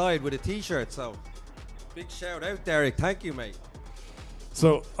me outside with a T-shirt. So big shout out, Derek. Thank you, mate.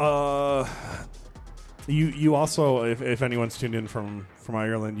 So, you also, if anyone's tuned in from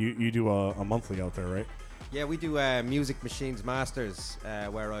Ireland, you do a monthly out there, right? Yeah, we do Music Machines Masters,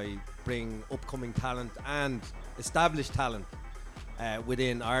 where I bring upcoming talent and established talent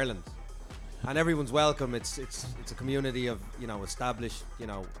within Ireland, and everyone's welcome. It's a community of established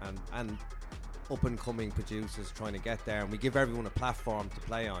and up and coming producers trying to get there, and we give everyone a platform to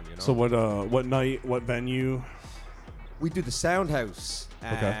play on. So what night, what venue? We do the Soundhouse.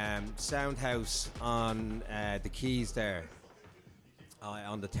 Okay. Soundhouse on the Keys there,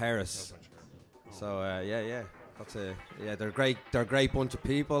 on the terrace. So yeah. They're great. They're a great bunch of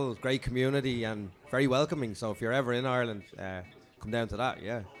people, great community, and very welcoming. So if you're ever in Ireland, come down to that.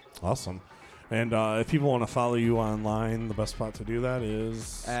 Yeah. Awesome. And if people want to follow you online, the best spot to do that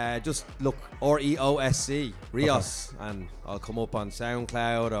is Just look Reosc, Reosc, and I'll come up on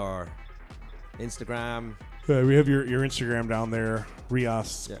SoundCloud or Instagram. we have your Instagram down there,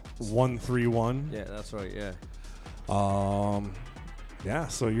 Reosc131. Yeah, that's right. Yeah. Yeah.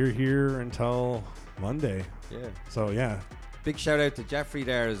 So you're here until Monday. Yeah. So yeah. Big shout out to Jeffrey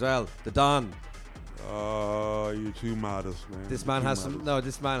there as well, the Don. You're too modest, man. This You're man too has modest.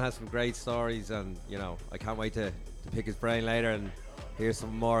 this man has some great stories, and I can't wait to pick his brain later and hear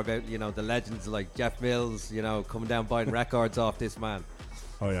some more about the legends like Jeff Mills, coming down buying records off this man.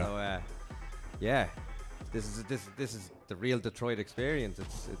 Oh yeah. So yeah, this is the real Detroit experience.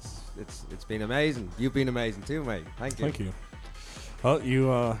 It's been amazing. You've been amazing too, mate. Thank you. Thank you. Well, you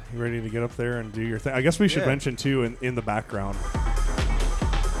ready to get up there and do your thing? I guess we should Yeah. mention too in the background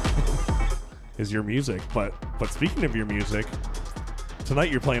is your music. But speaking of your music, tonight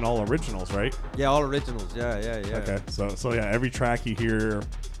you're playing all originals, right? Yeah, all originals. Yeah. Okay. So yeah, every track you hear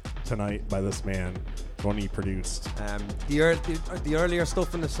tonight by this man, one he produced. The earlier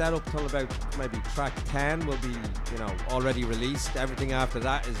stuff in the setup till about maybe track 10 will be already released. Everything after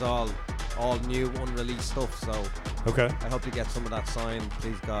that is all new, unreleased stuff. So Okay. I hope to get some of that signed,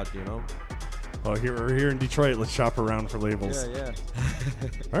 please God. Well, we're here in Detroit. Let's shop around for labels. Yeah.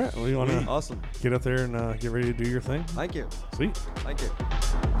 All right. Well, you want to Awesome. get up there and get ready to do your thing? Thank you. Sweet. Thank you.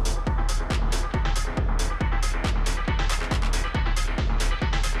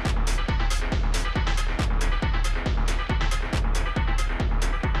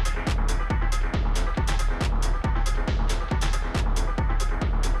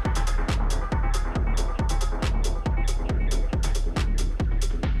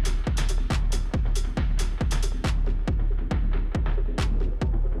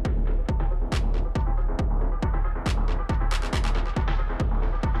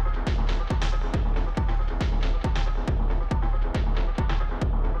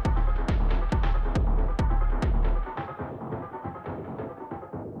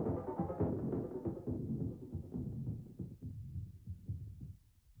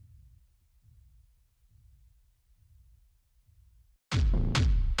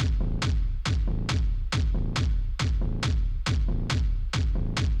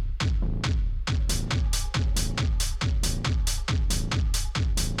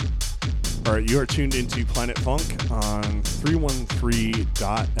 All right, you are tuned into Planet Funk on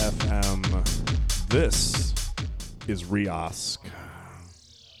 313.fm. This is Reosc.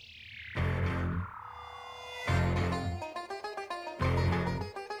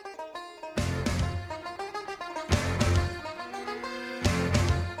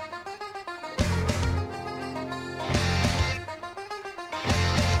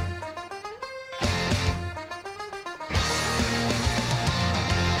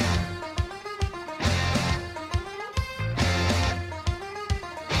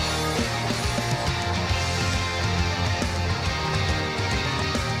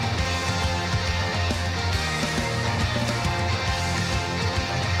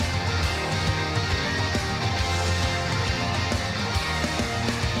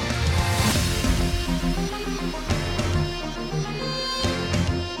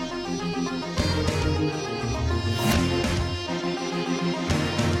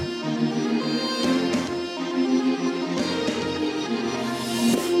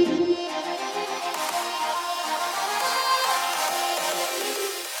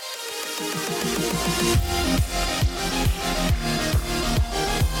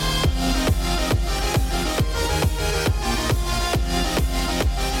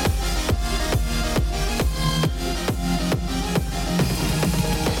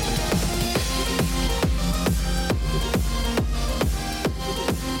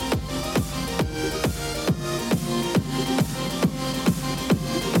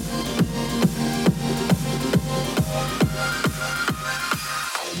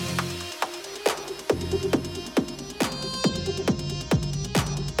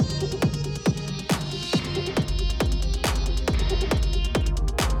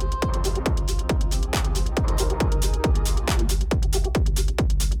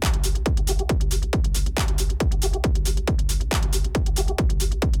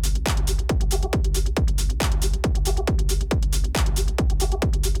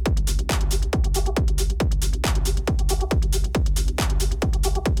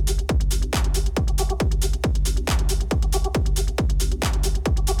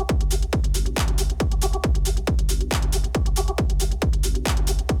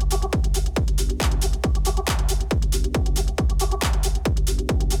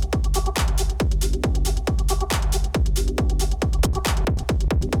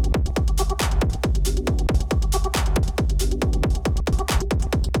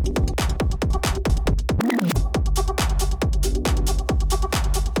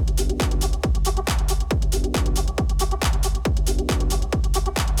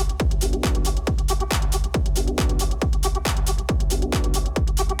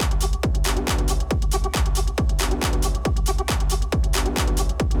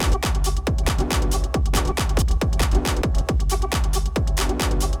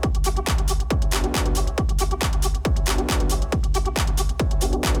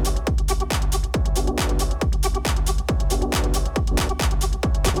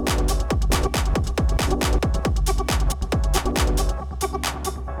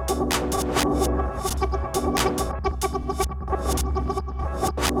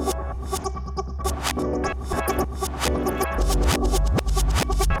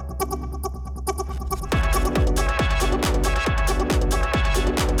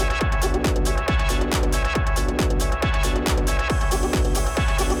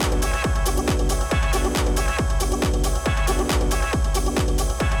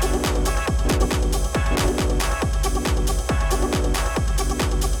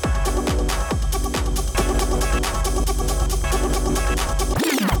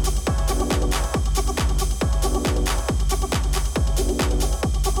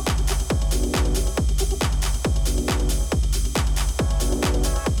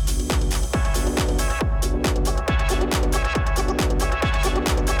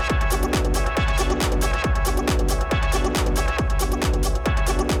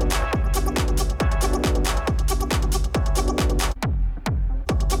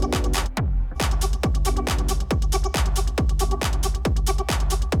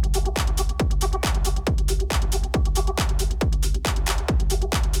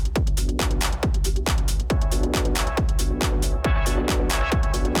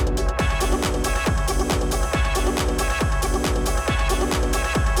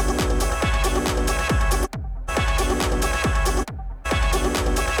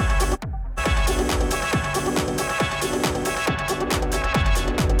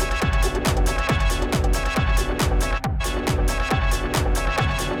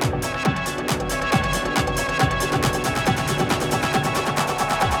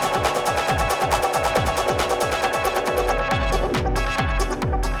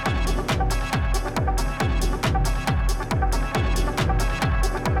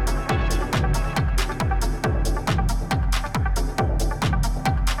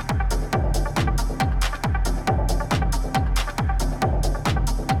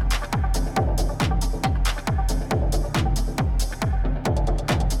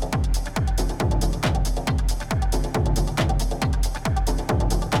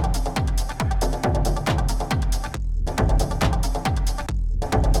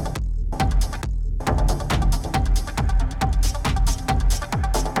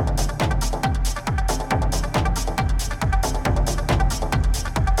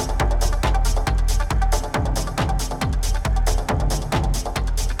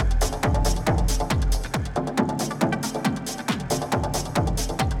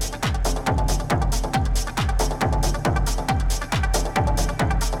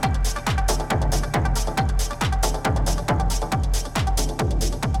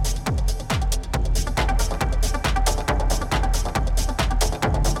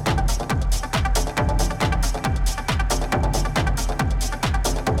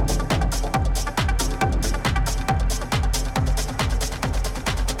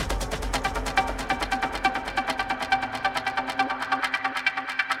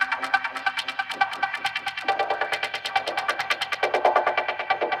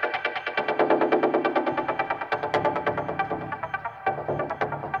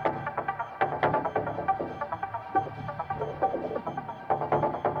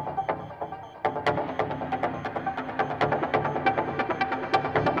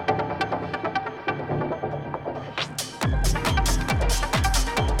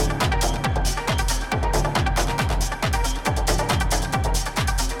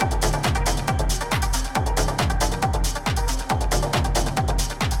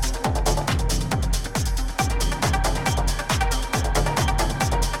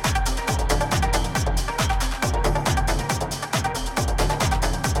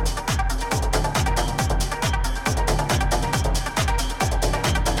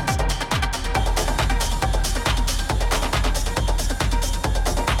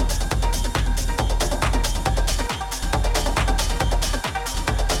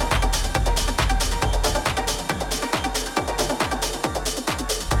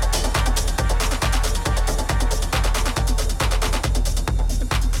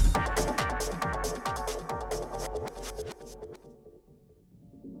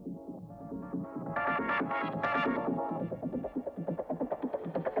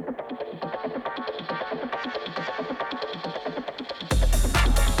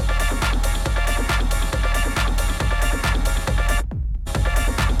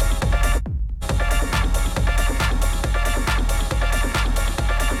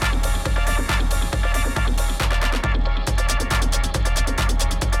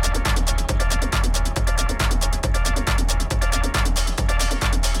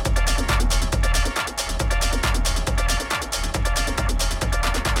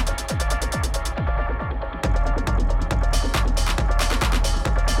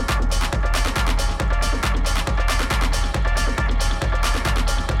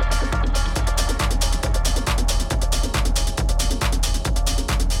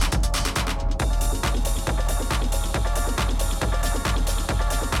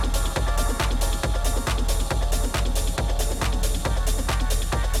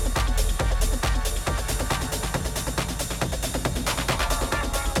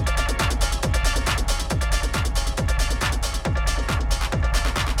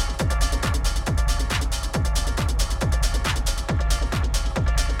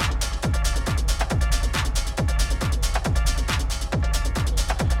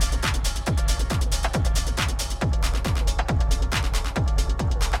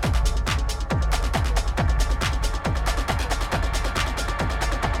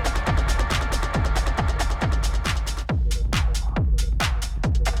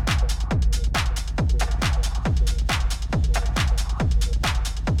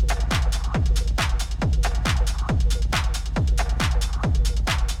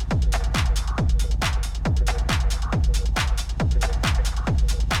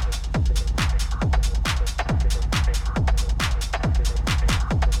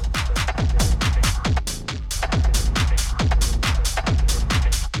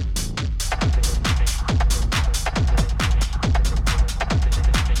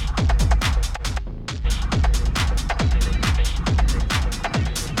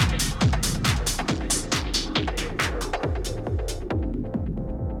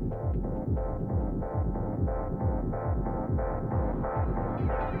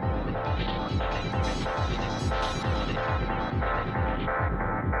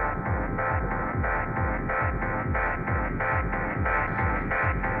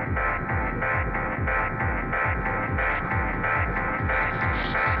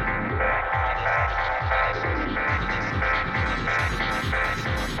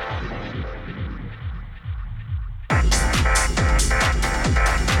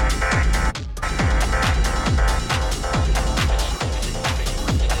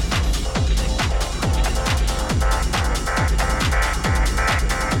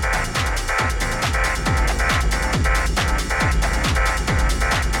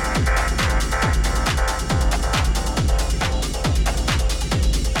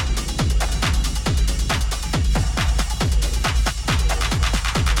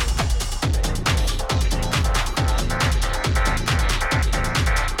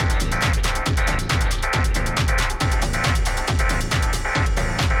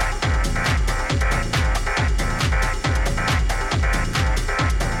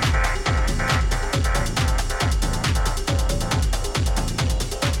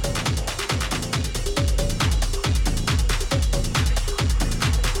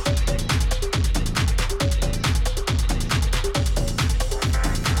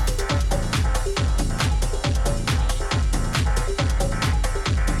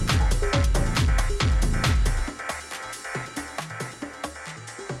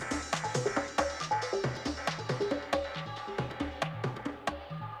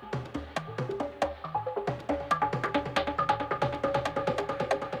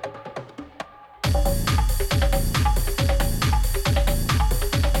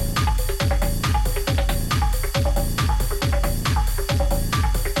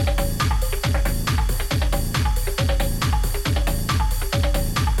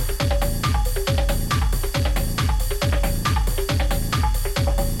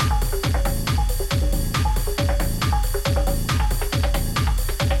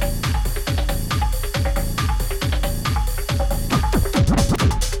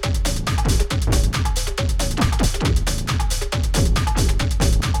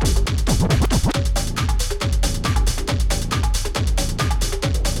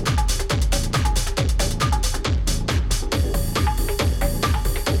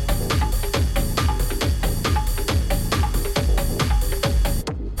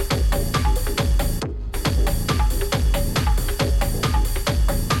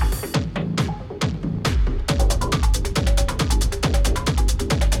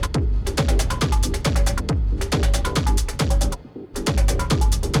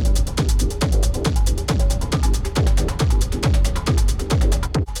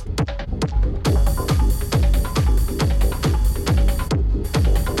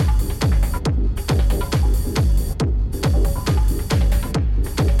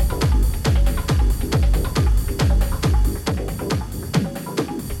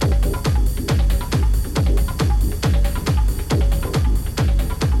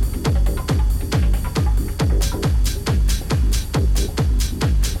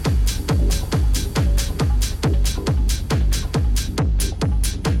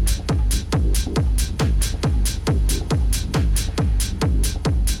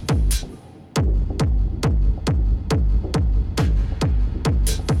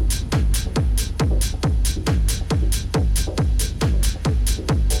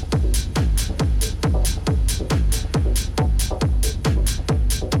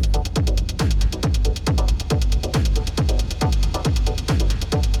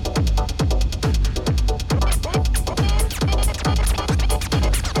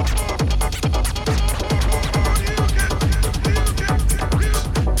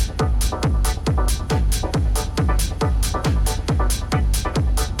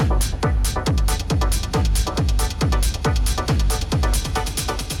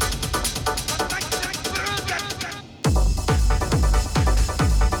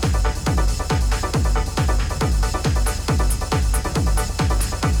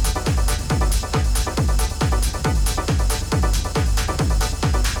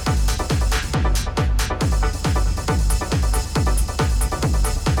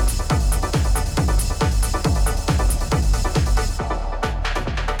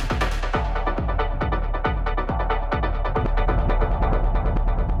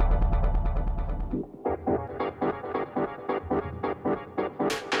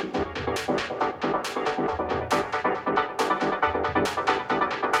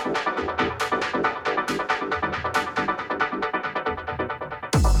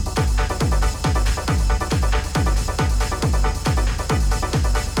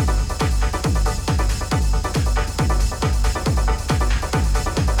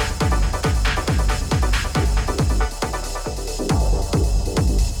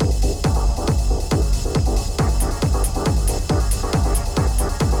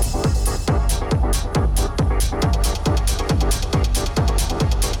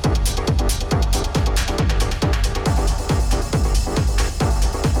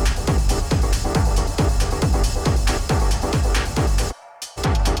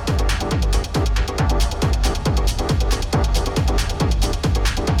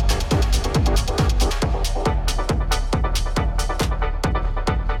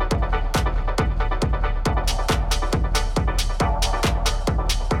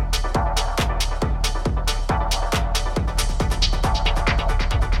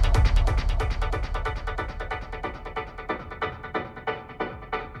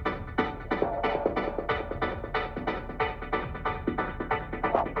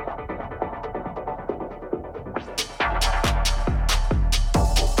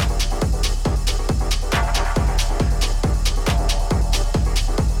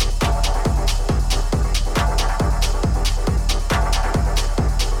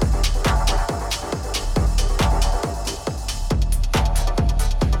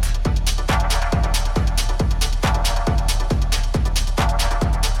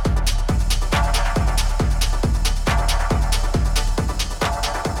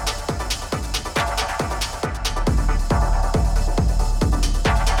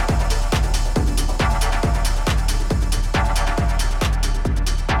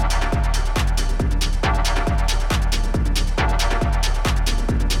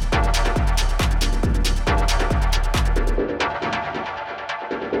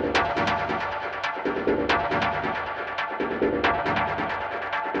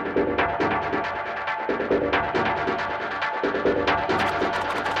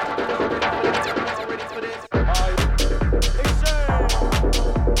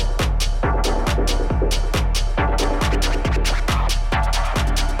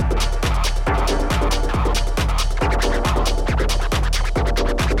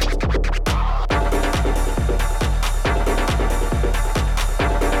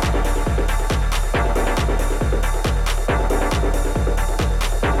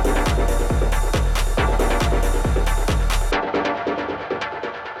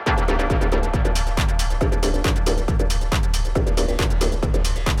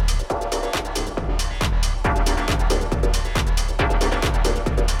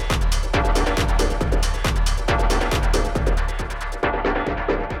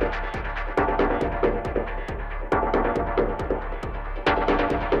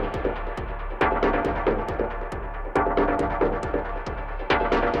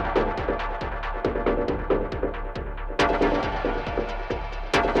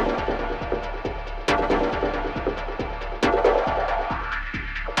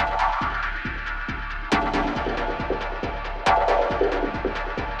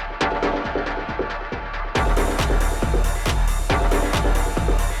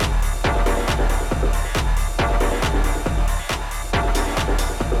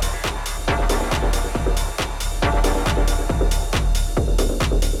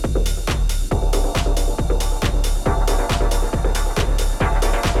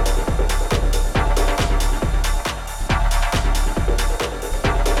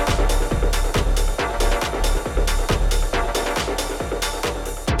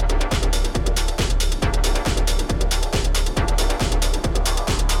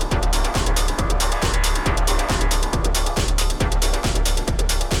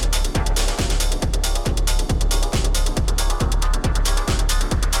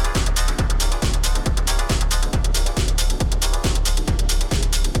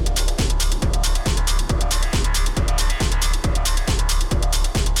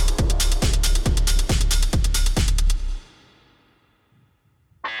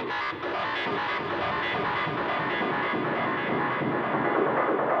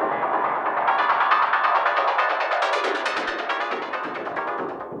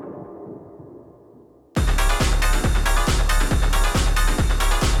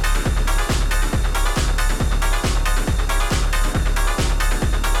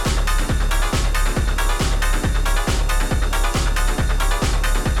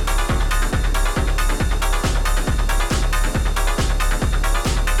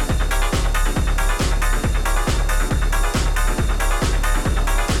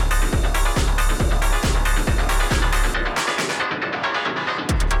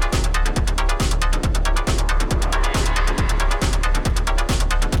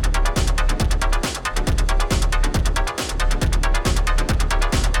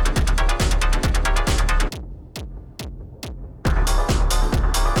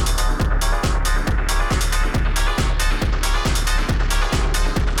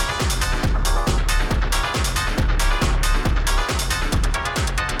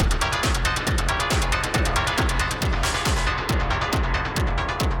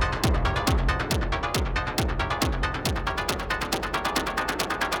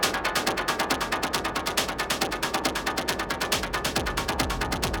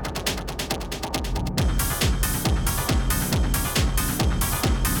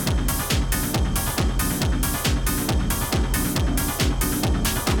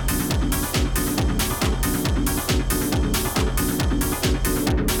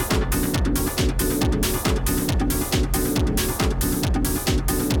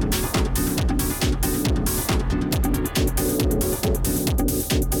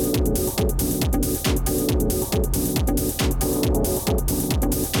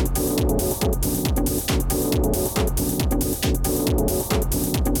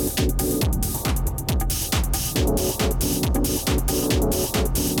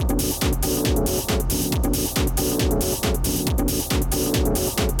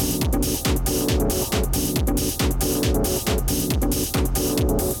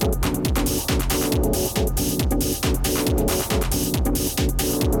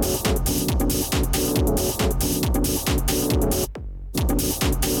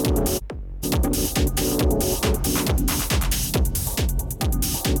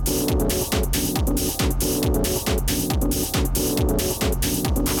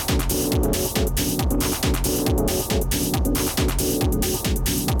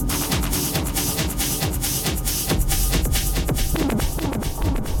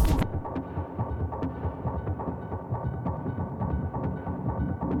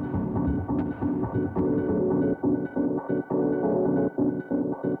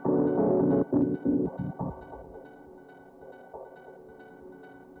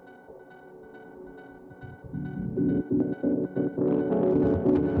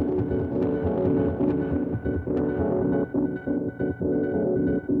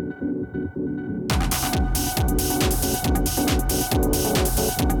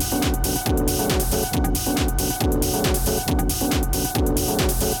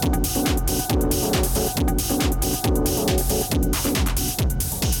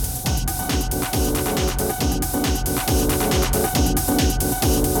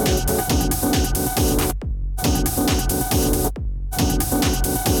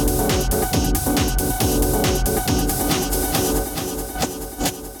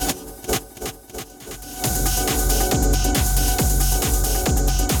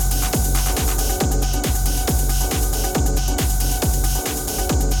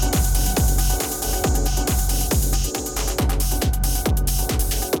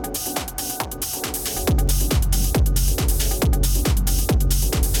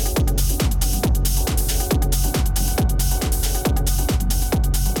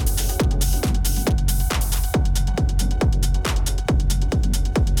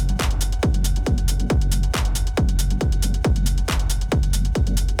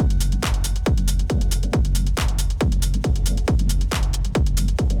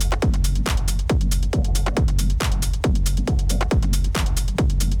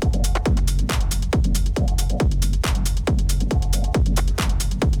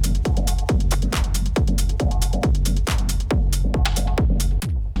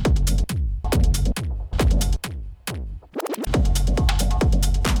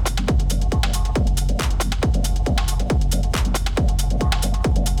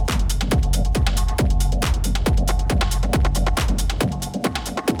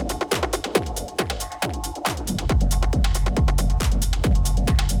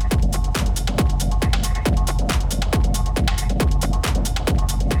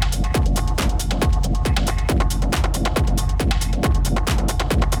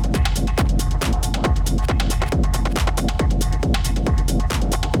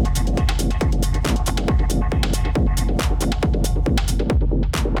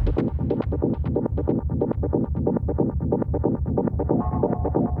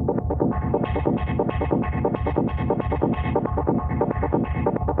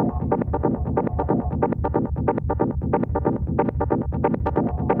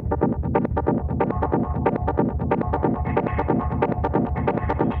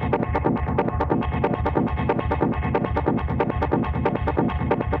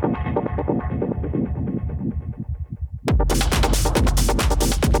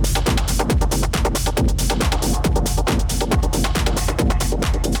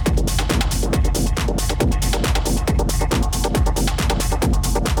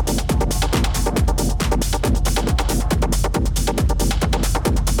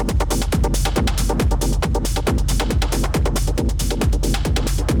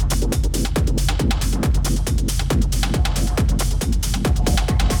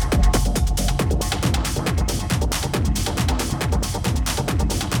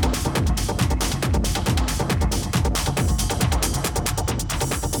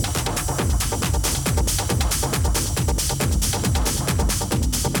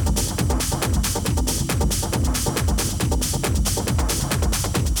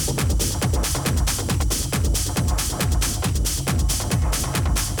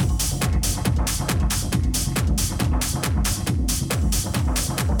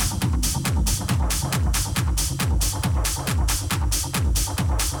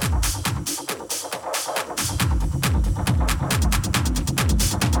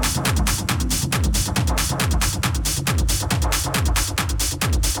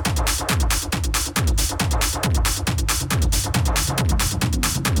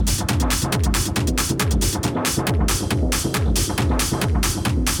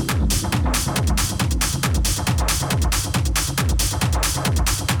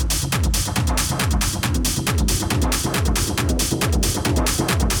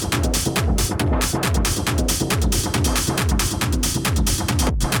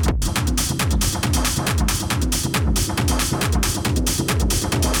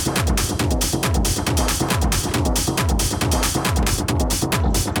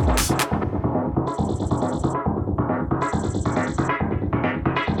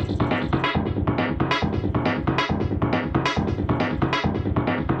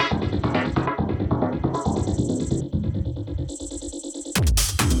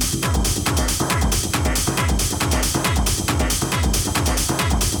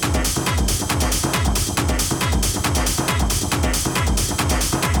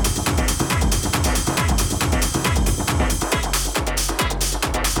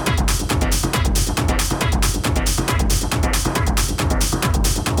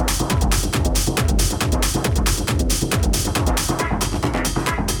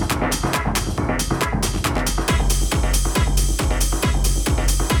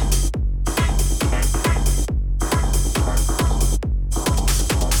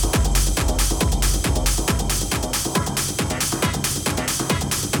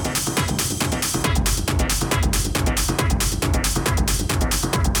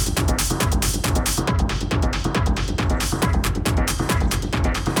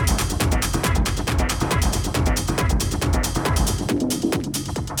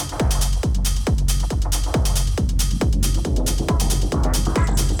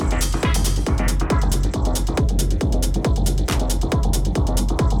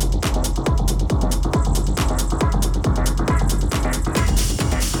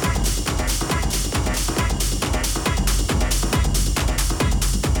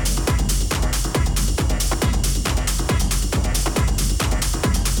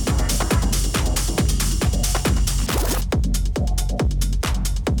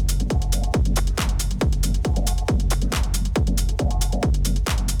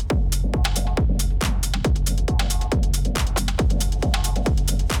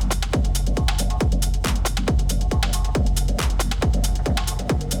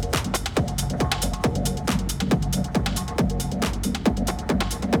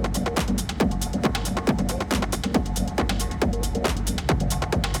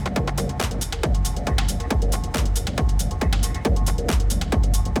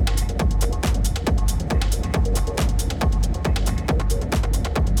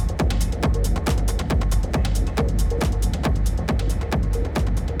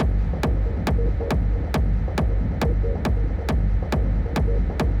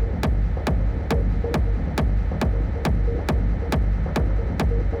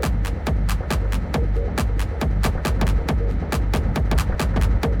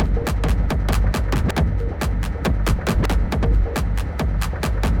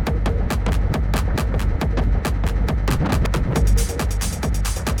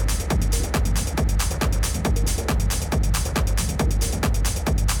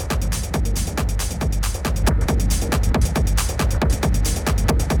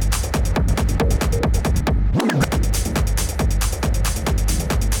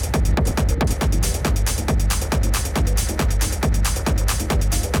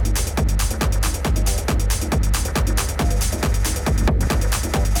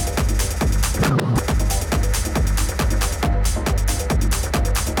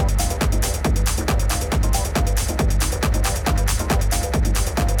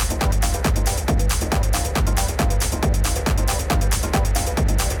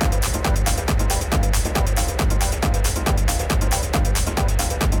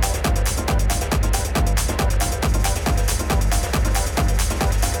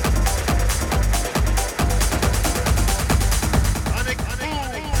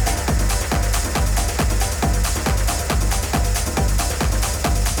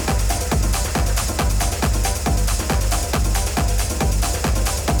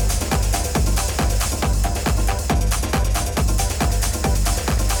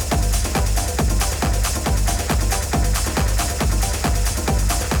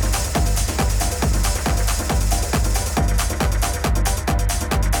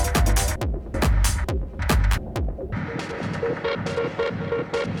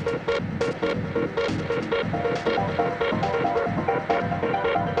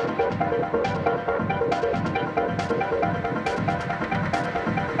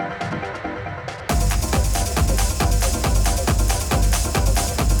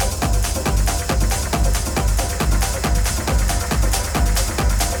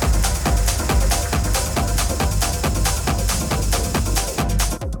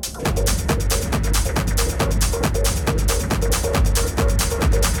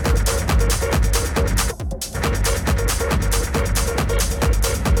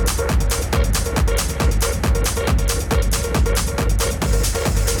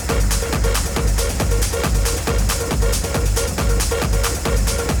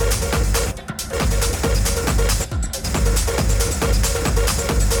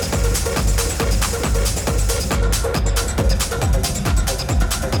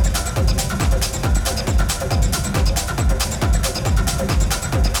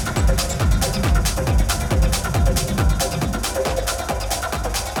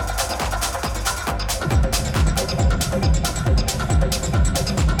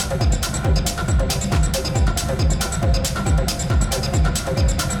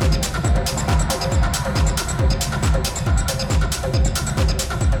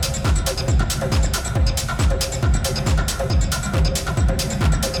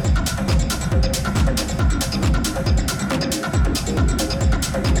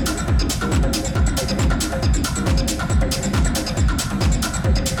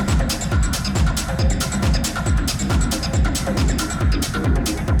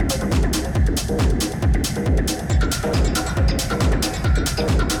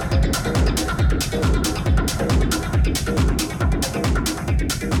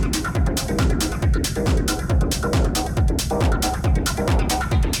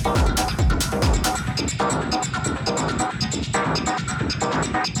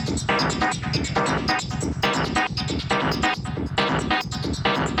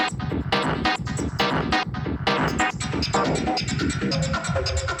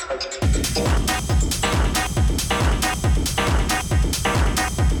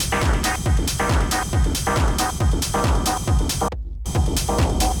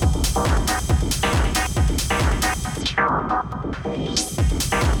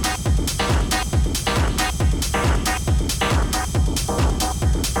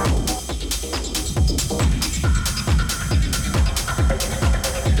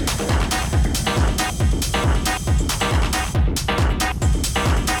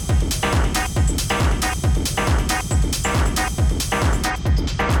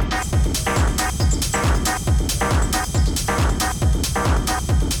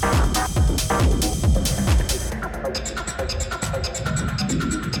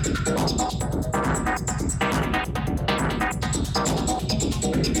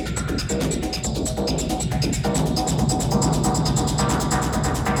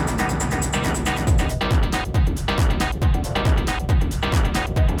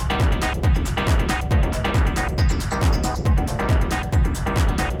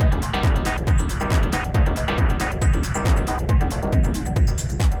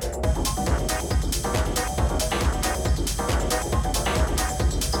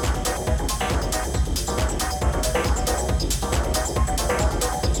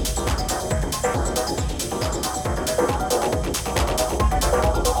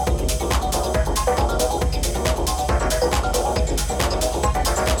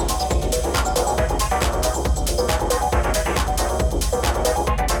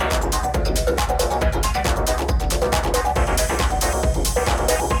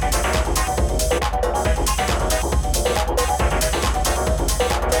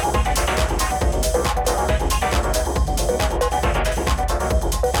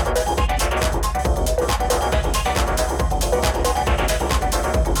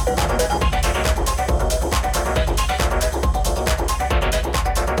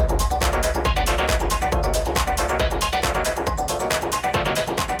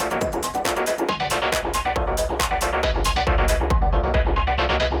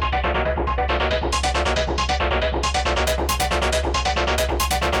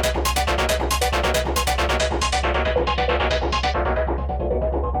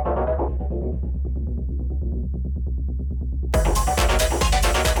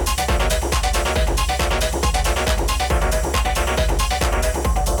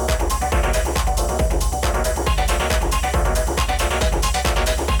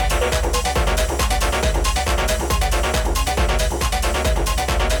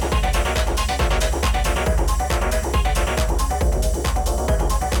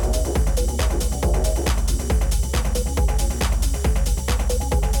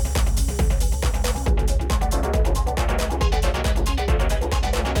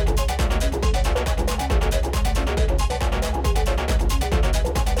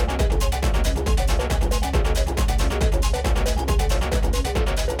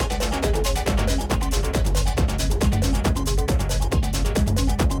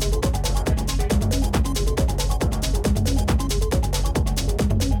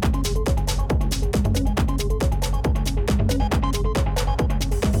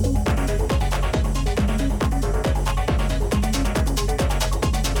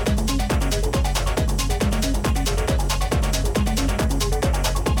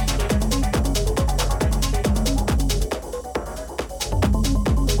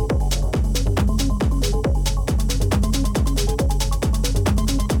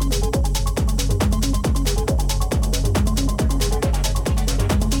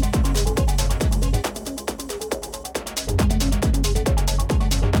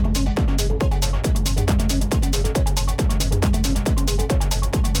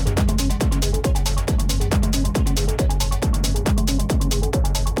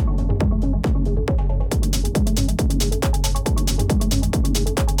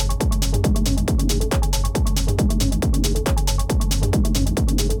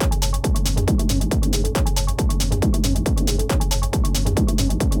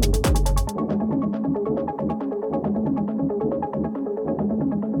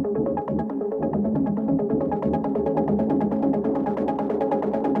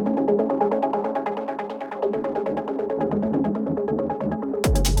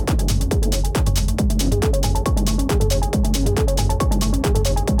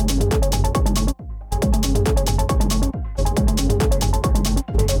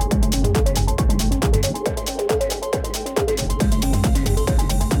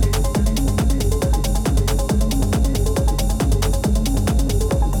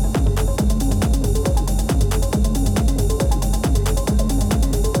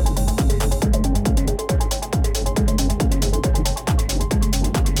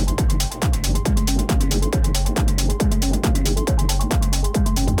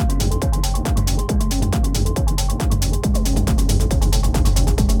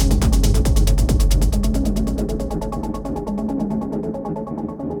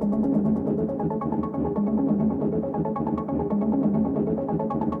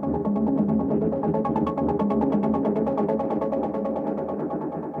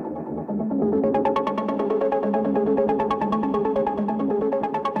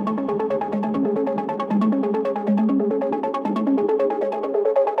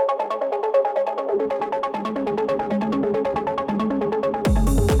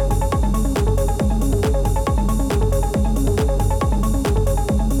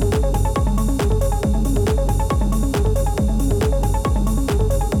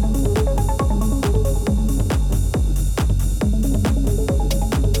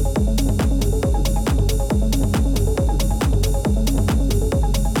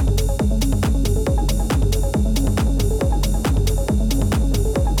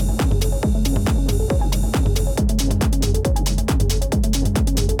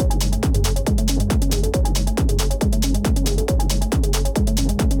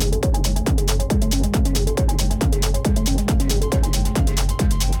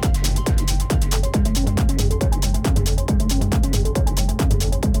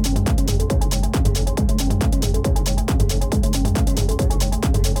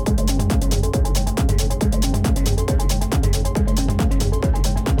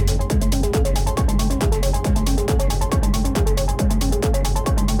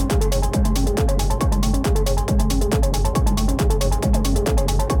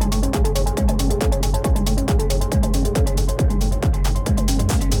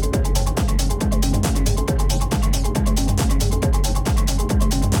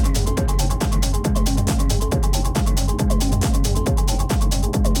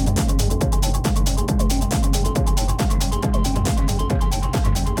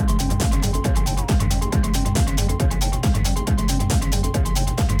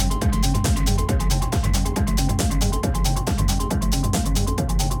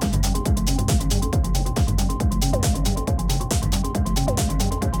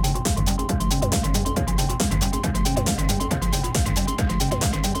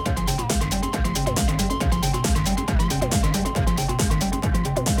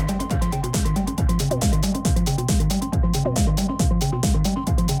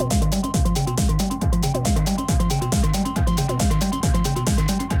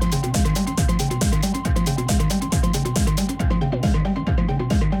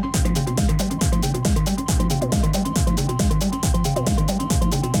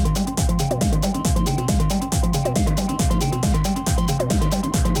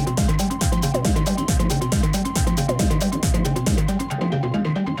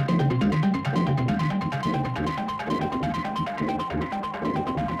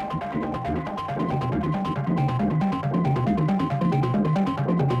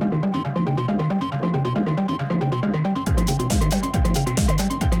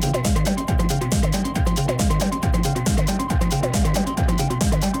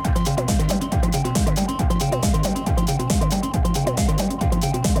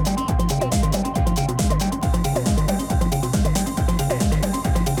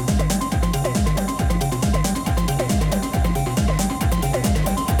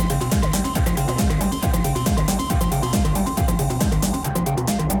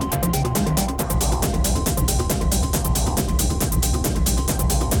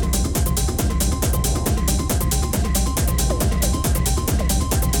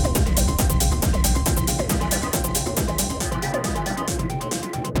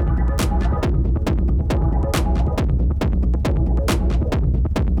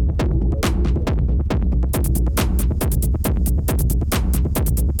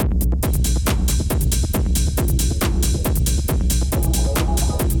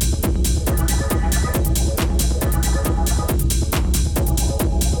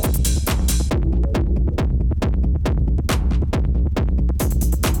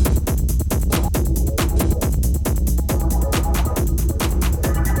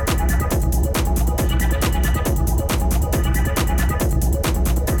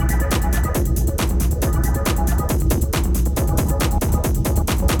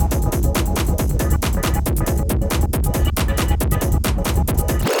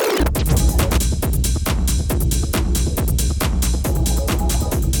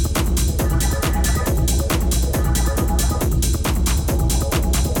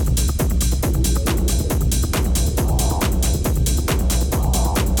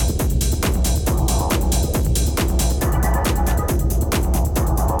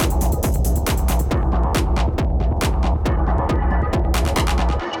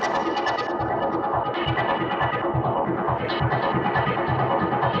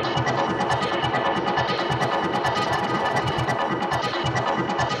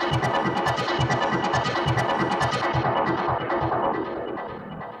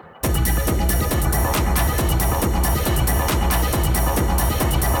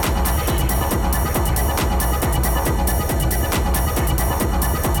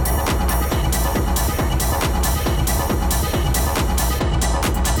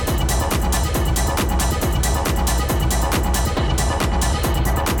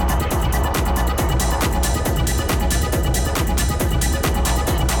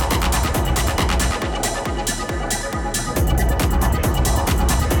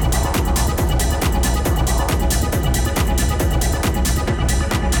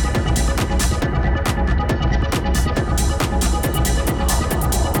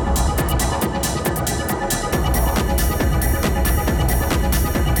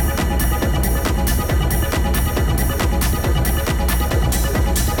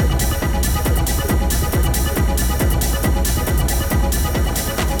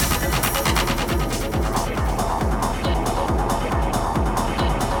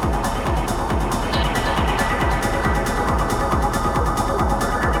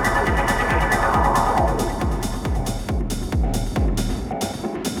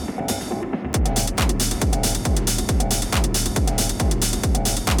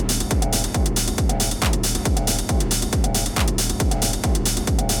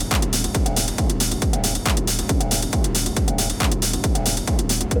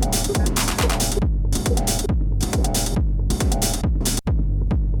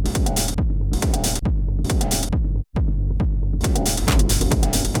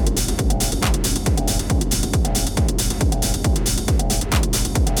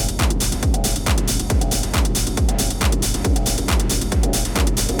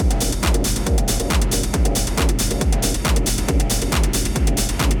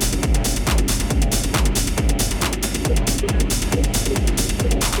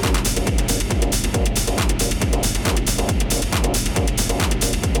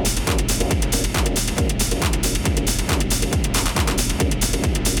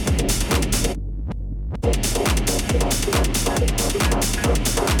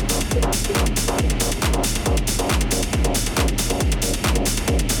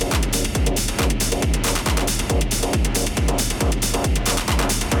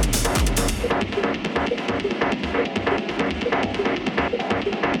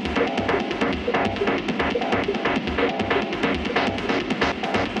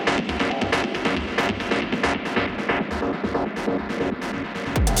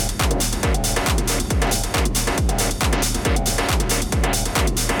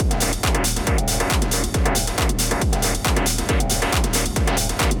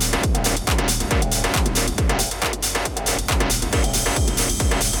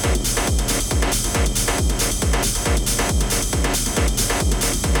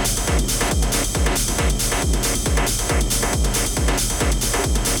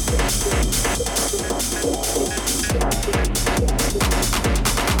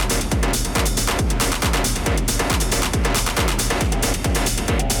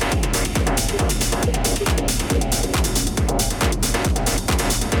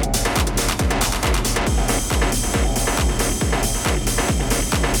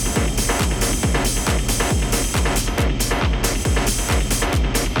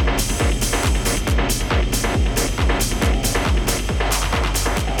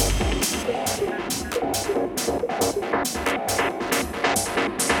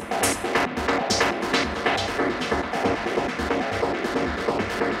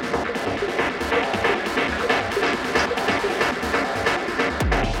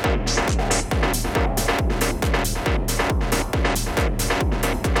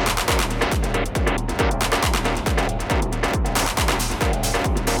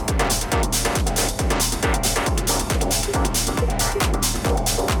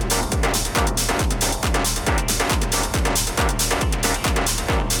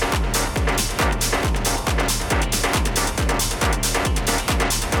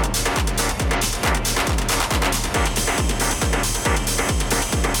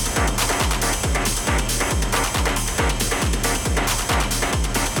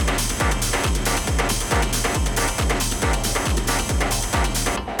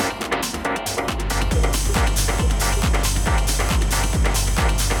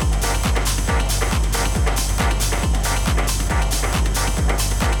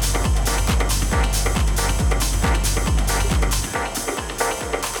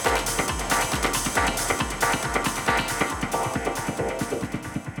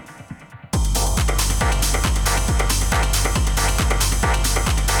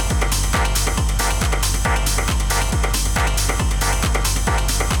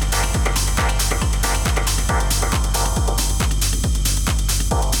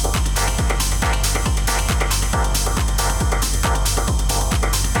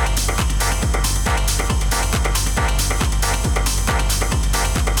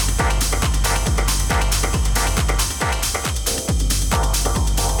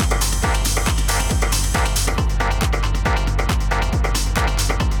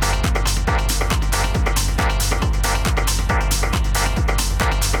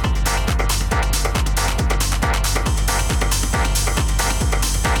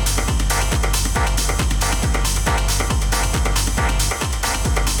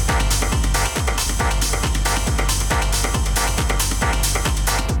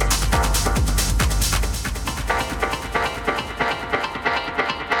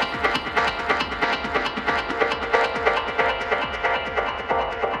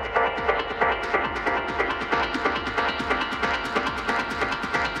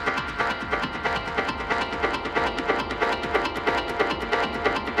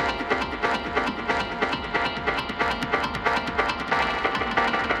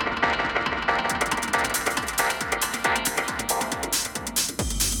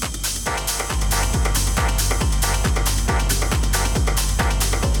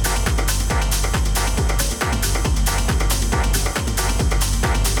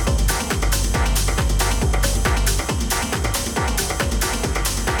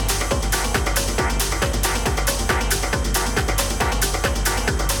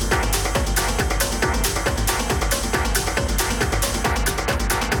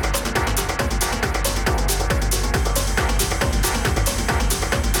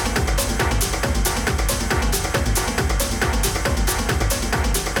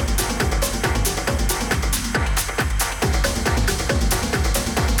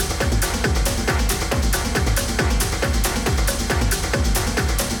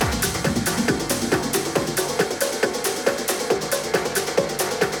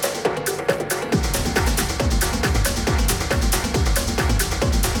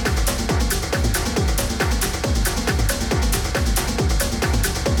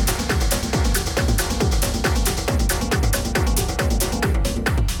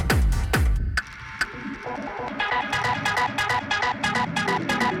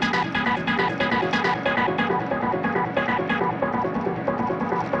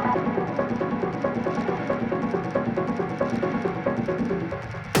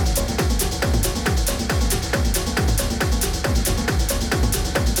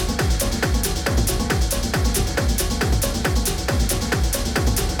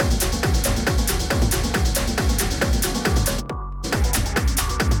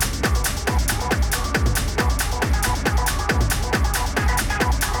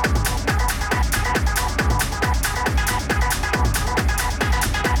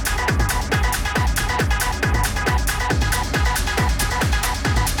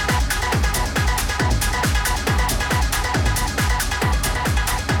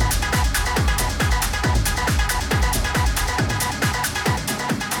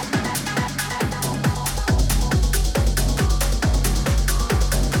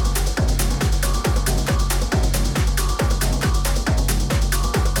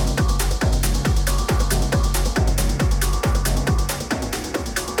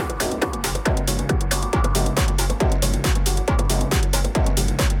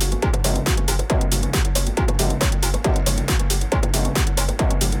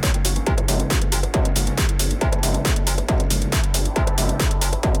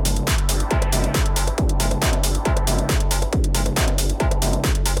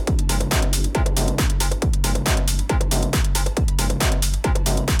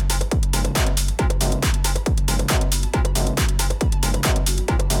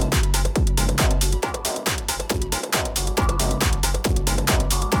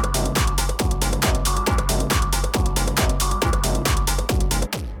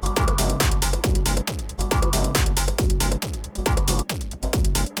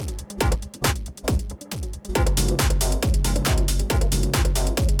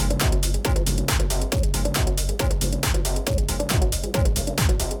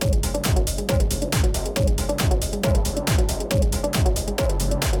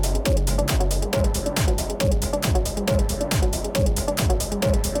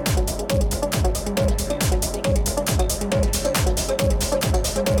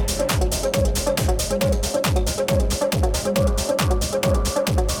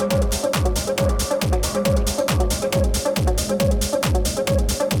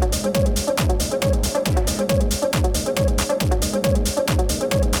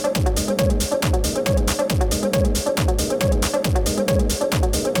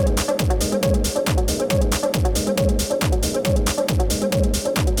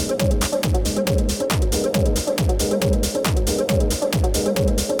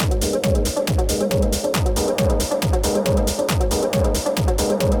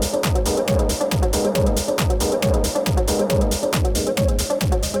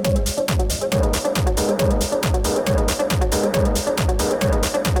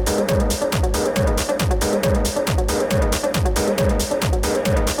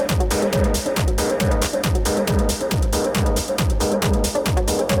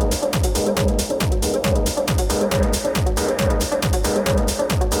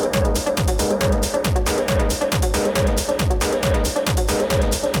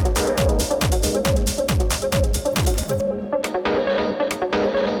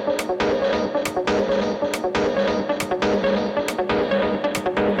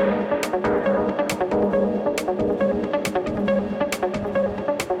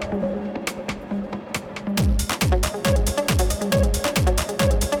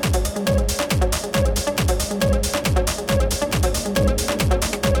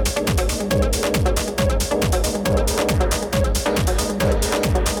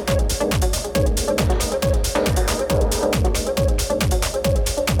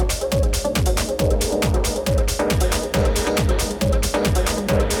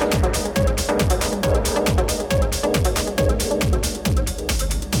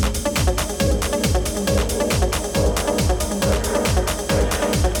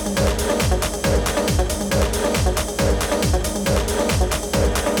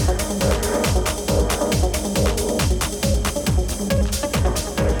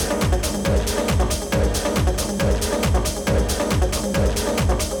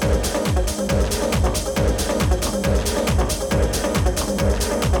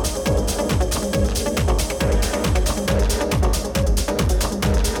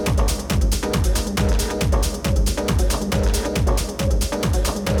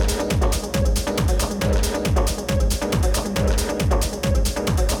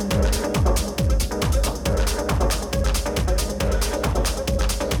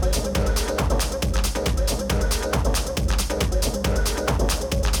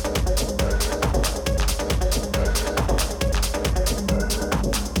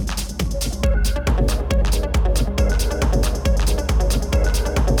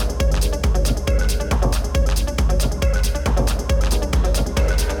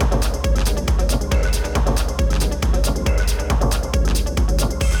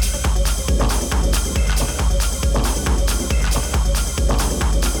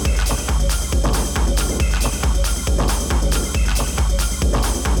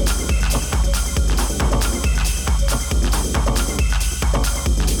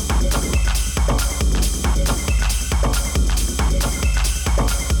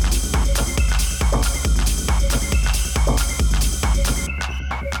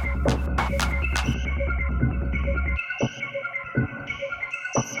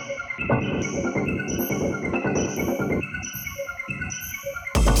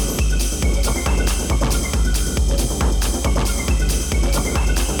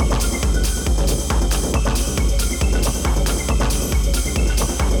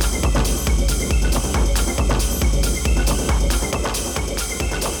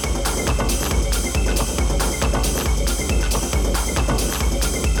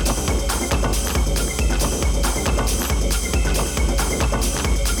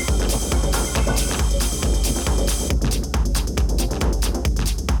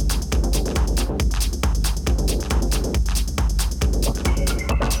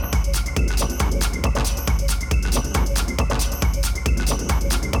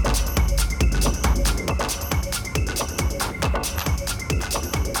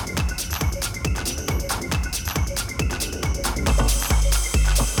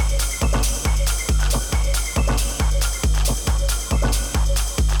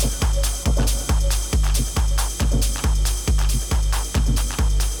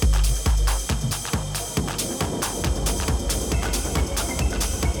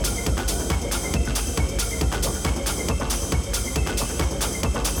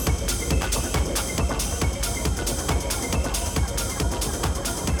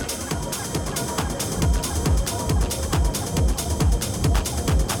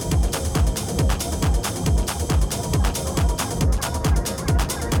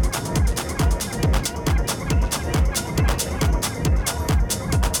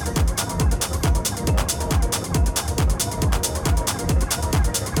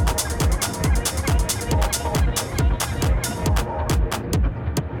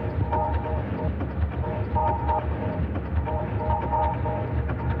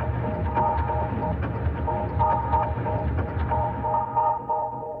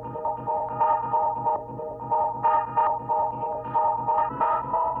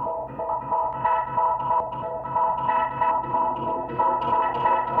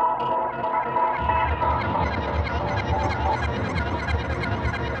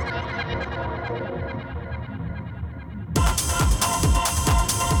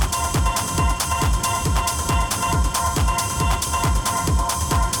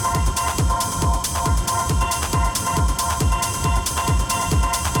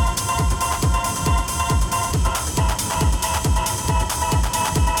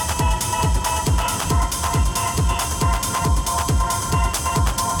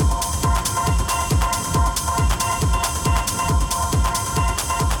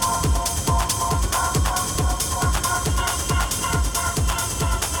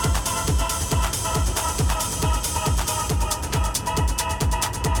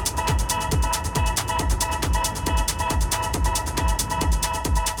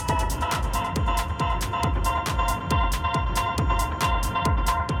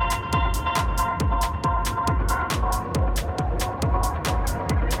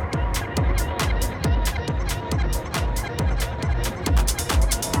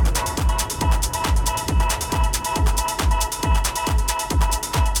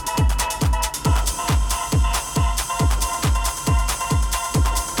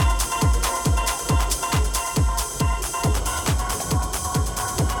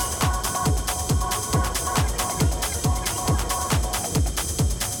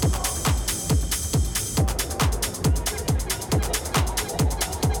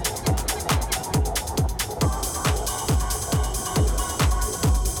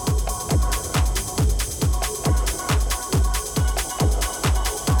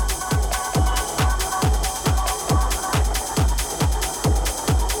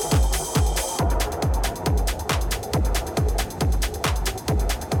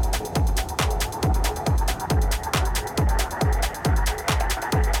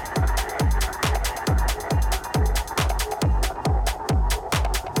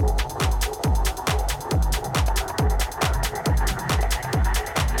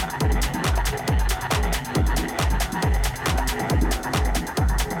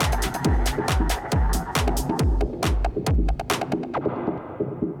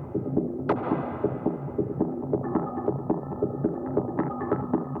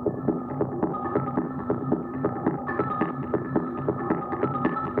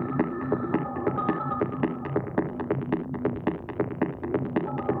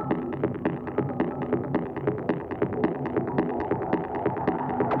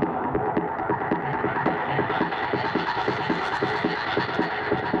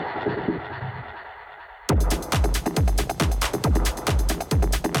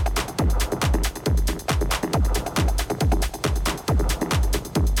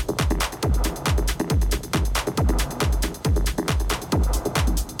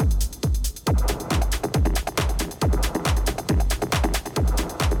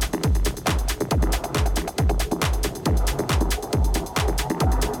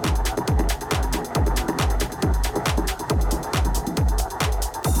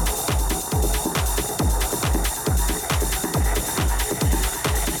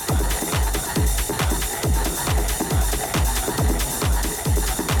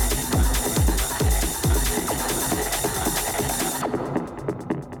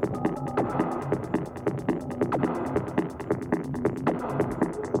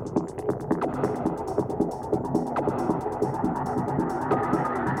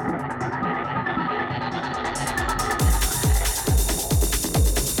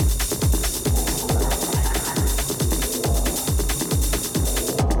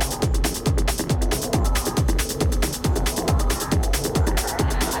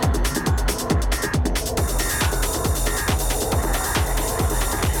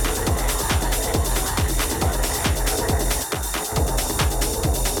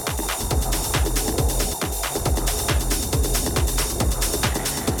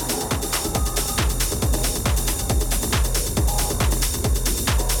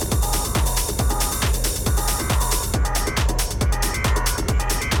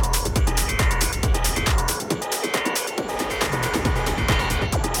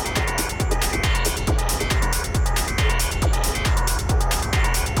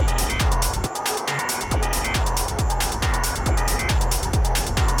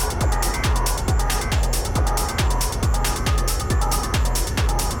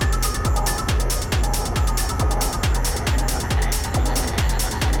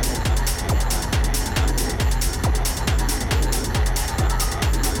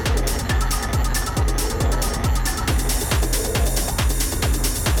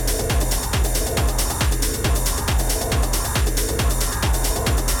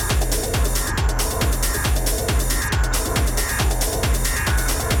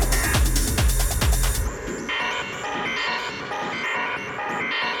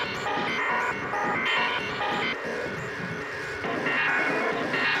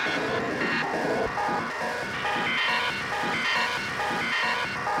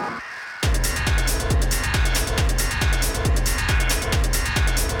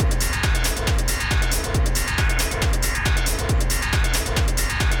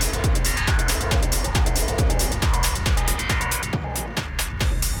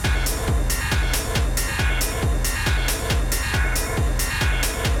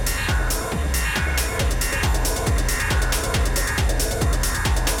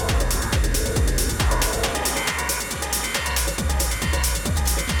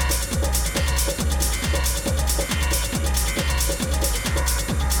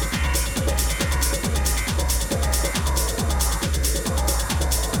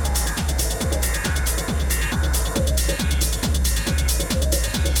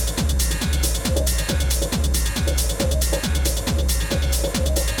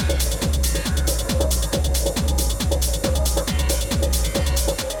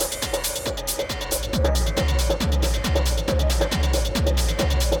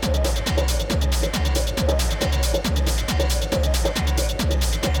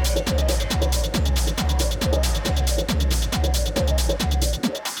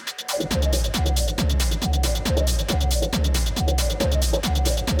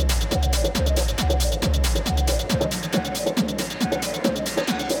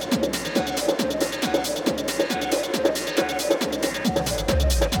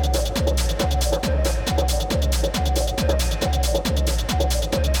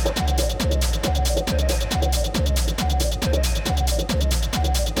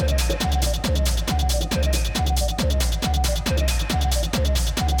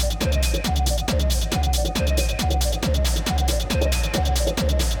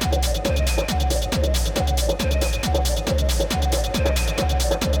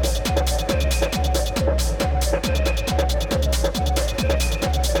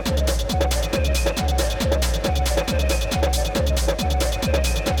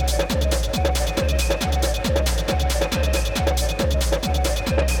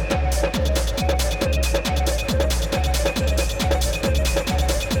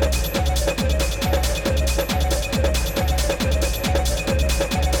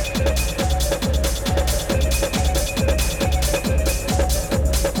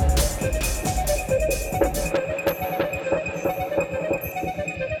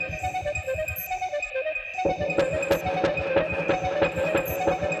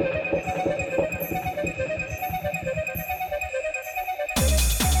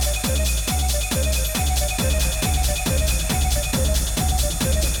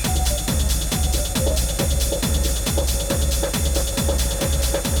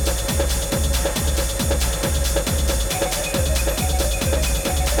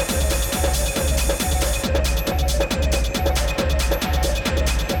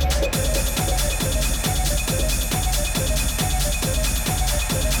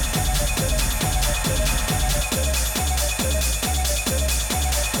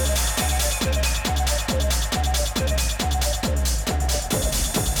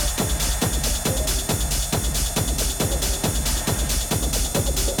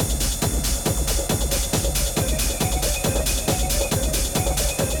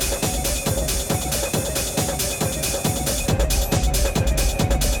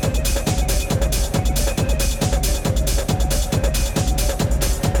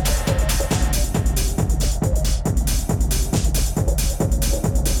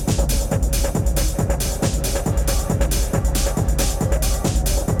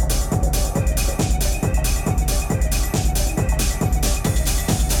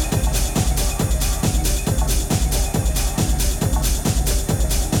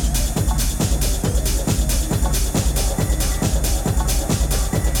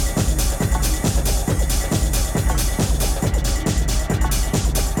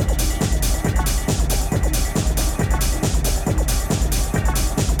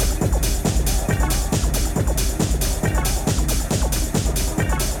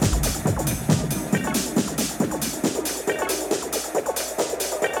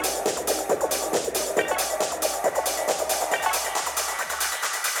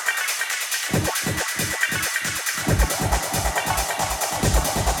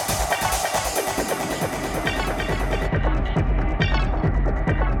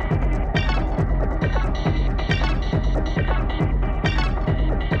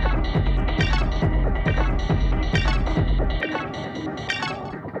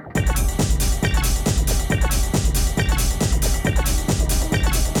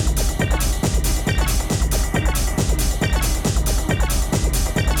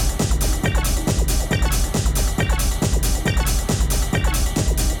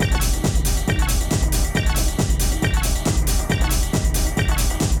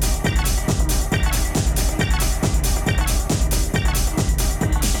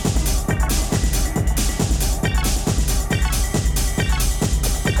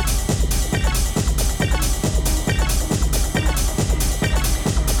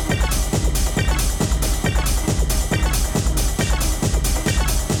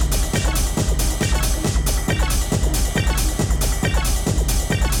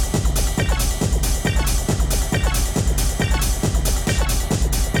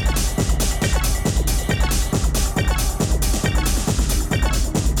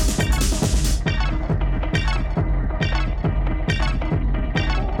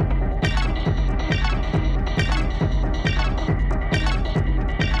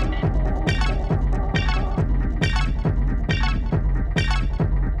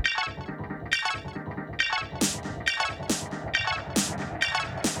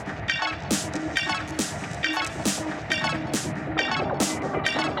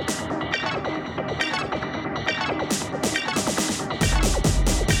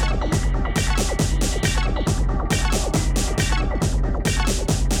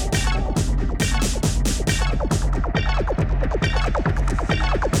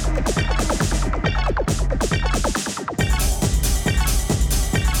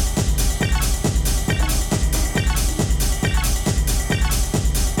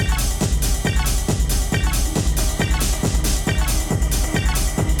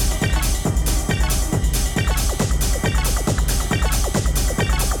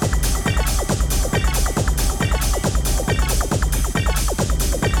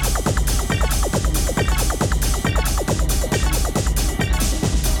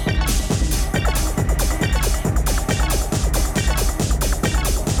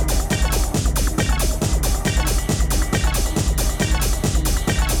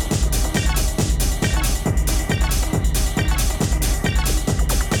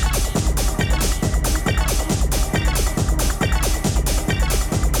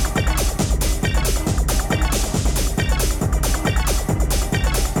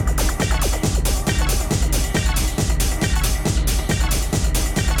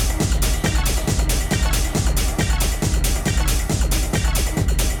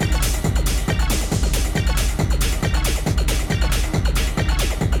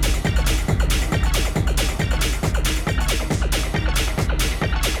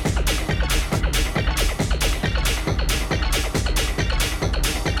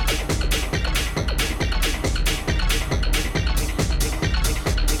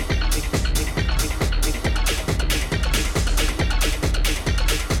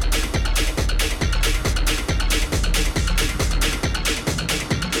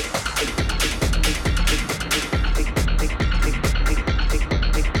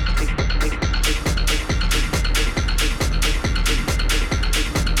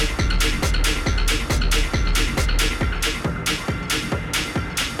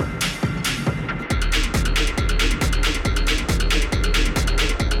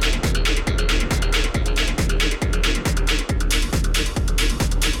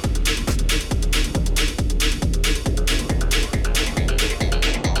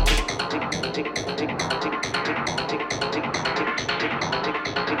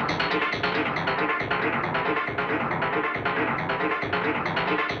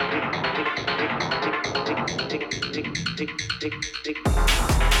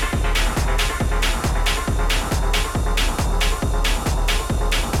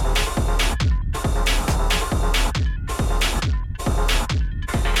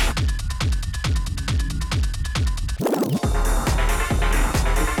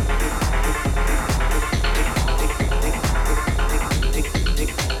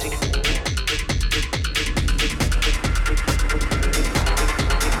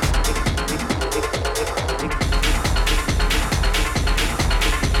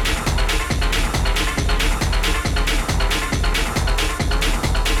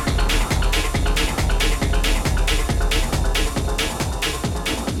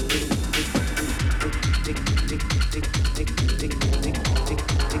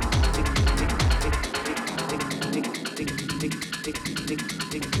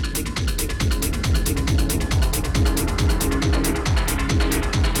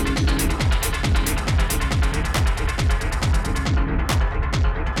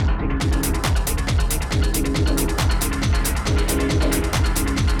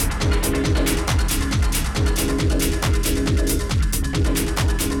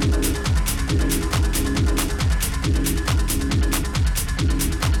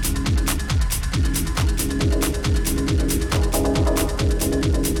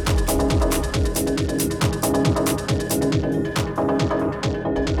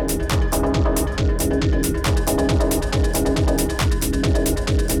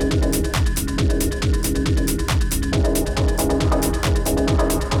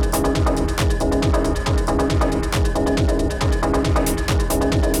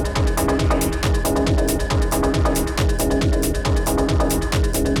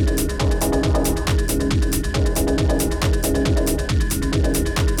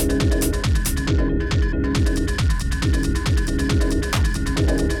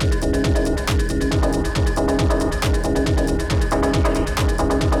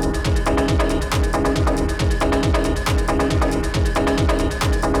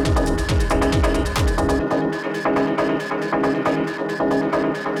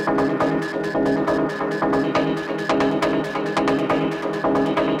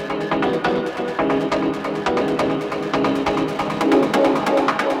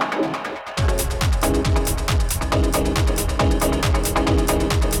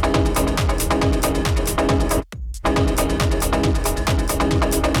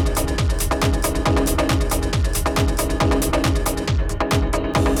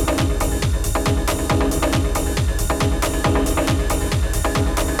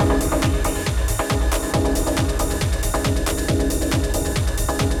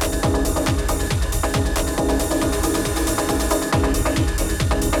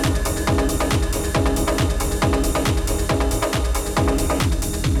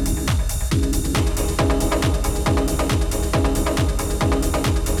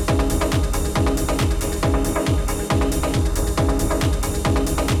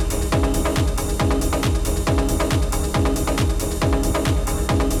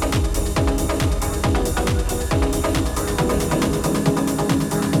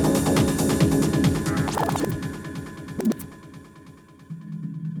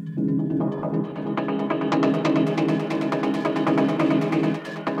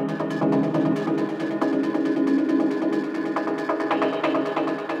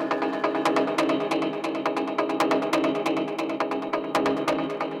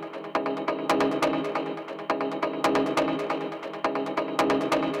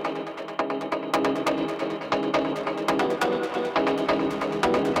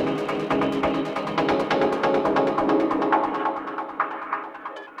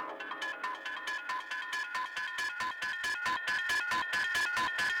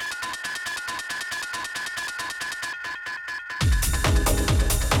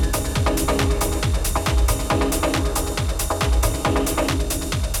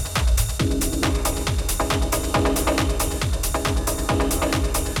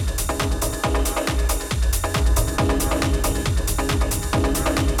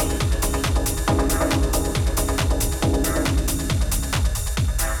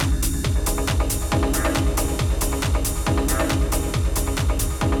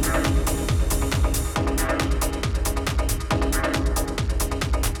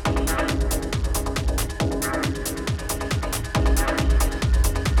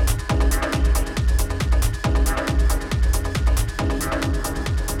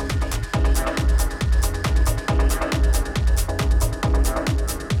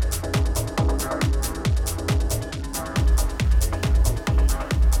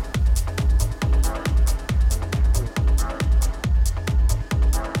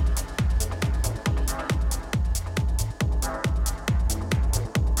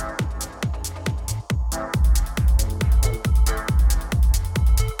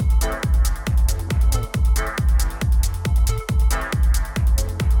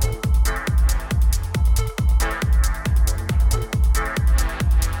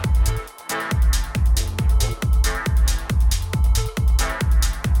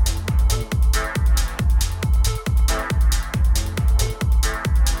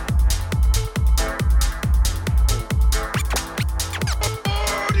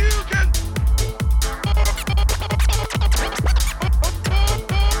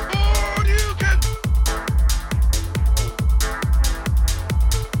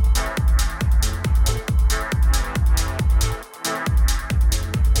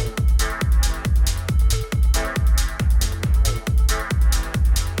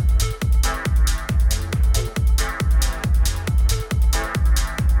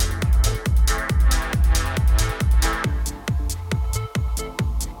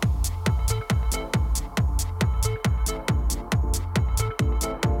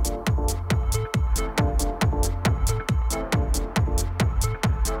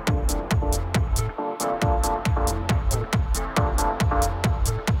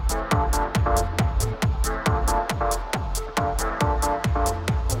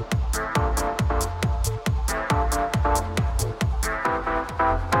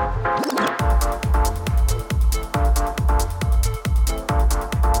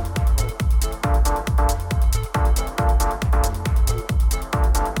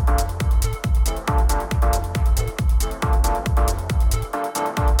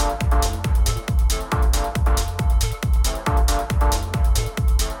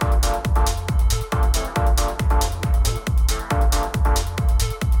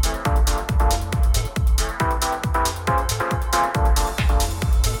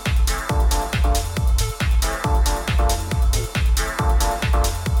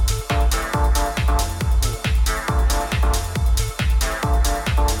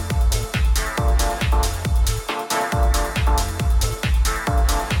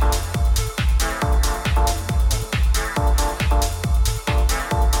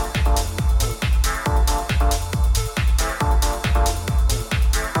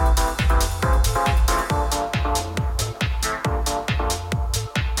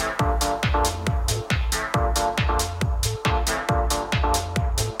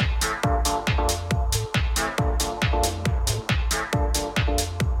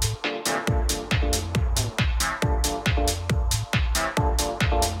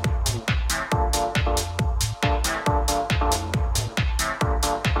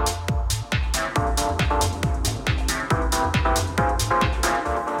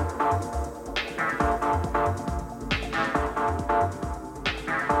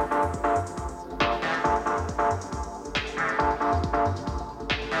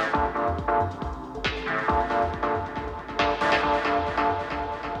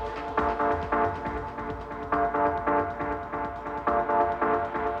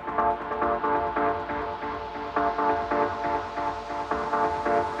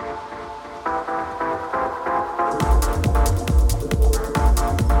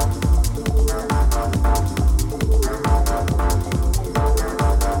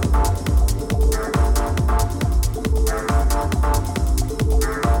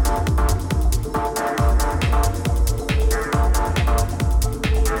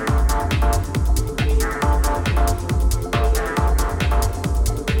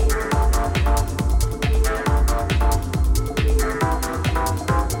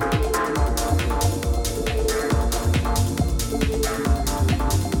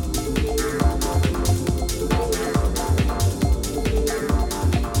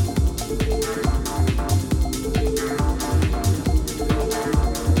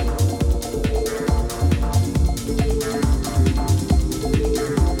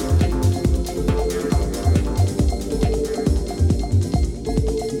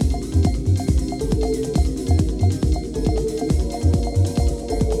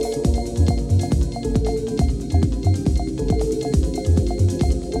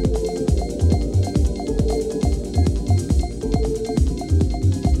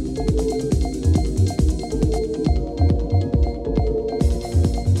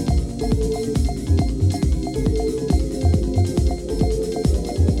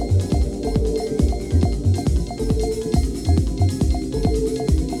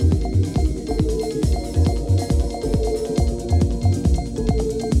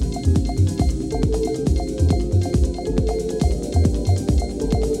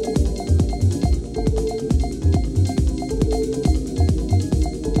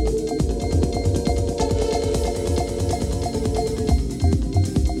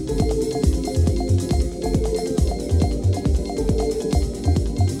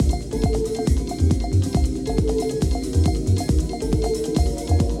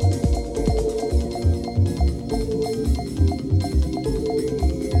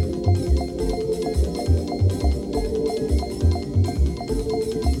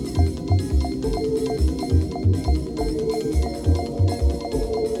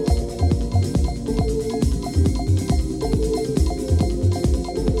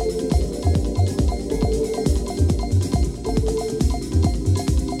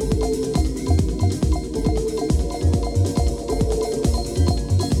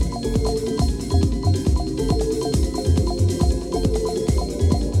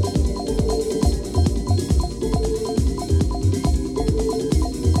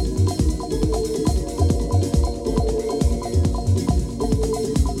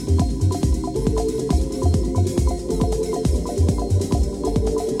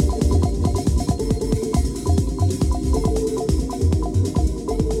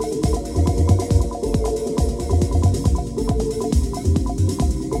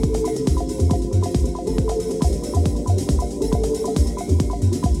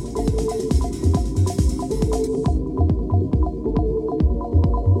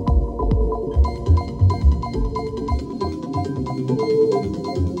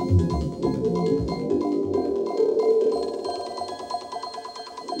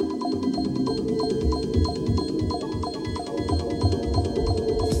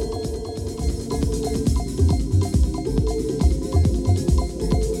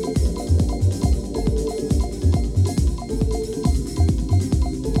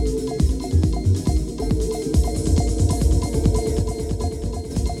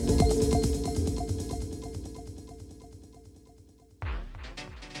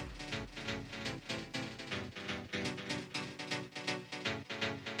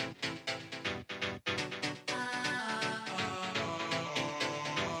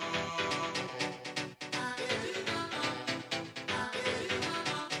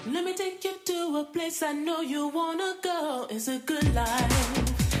 Let me take you to a place I know you wanna go. It's a good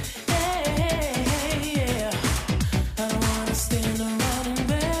life. Hey, hey, hey, yeah. I don't wanna stand around.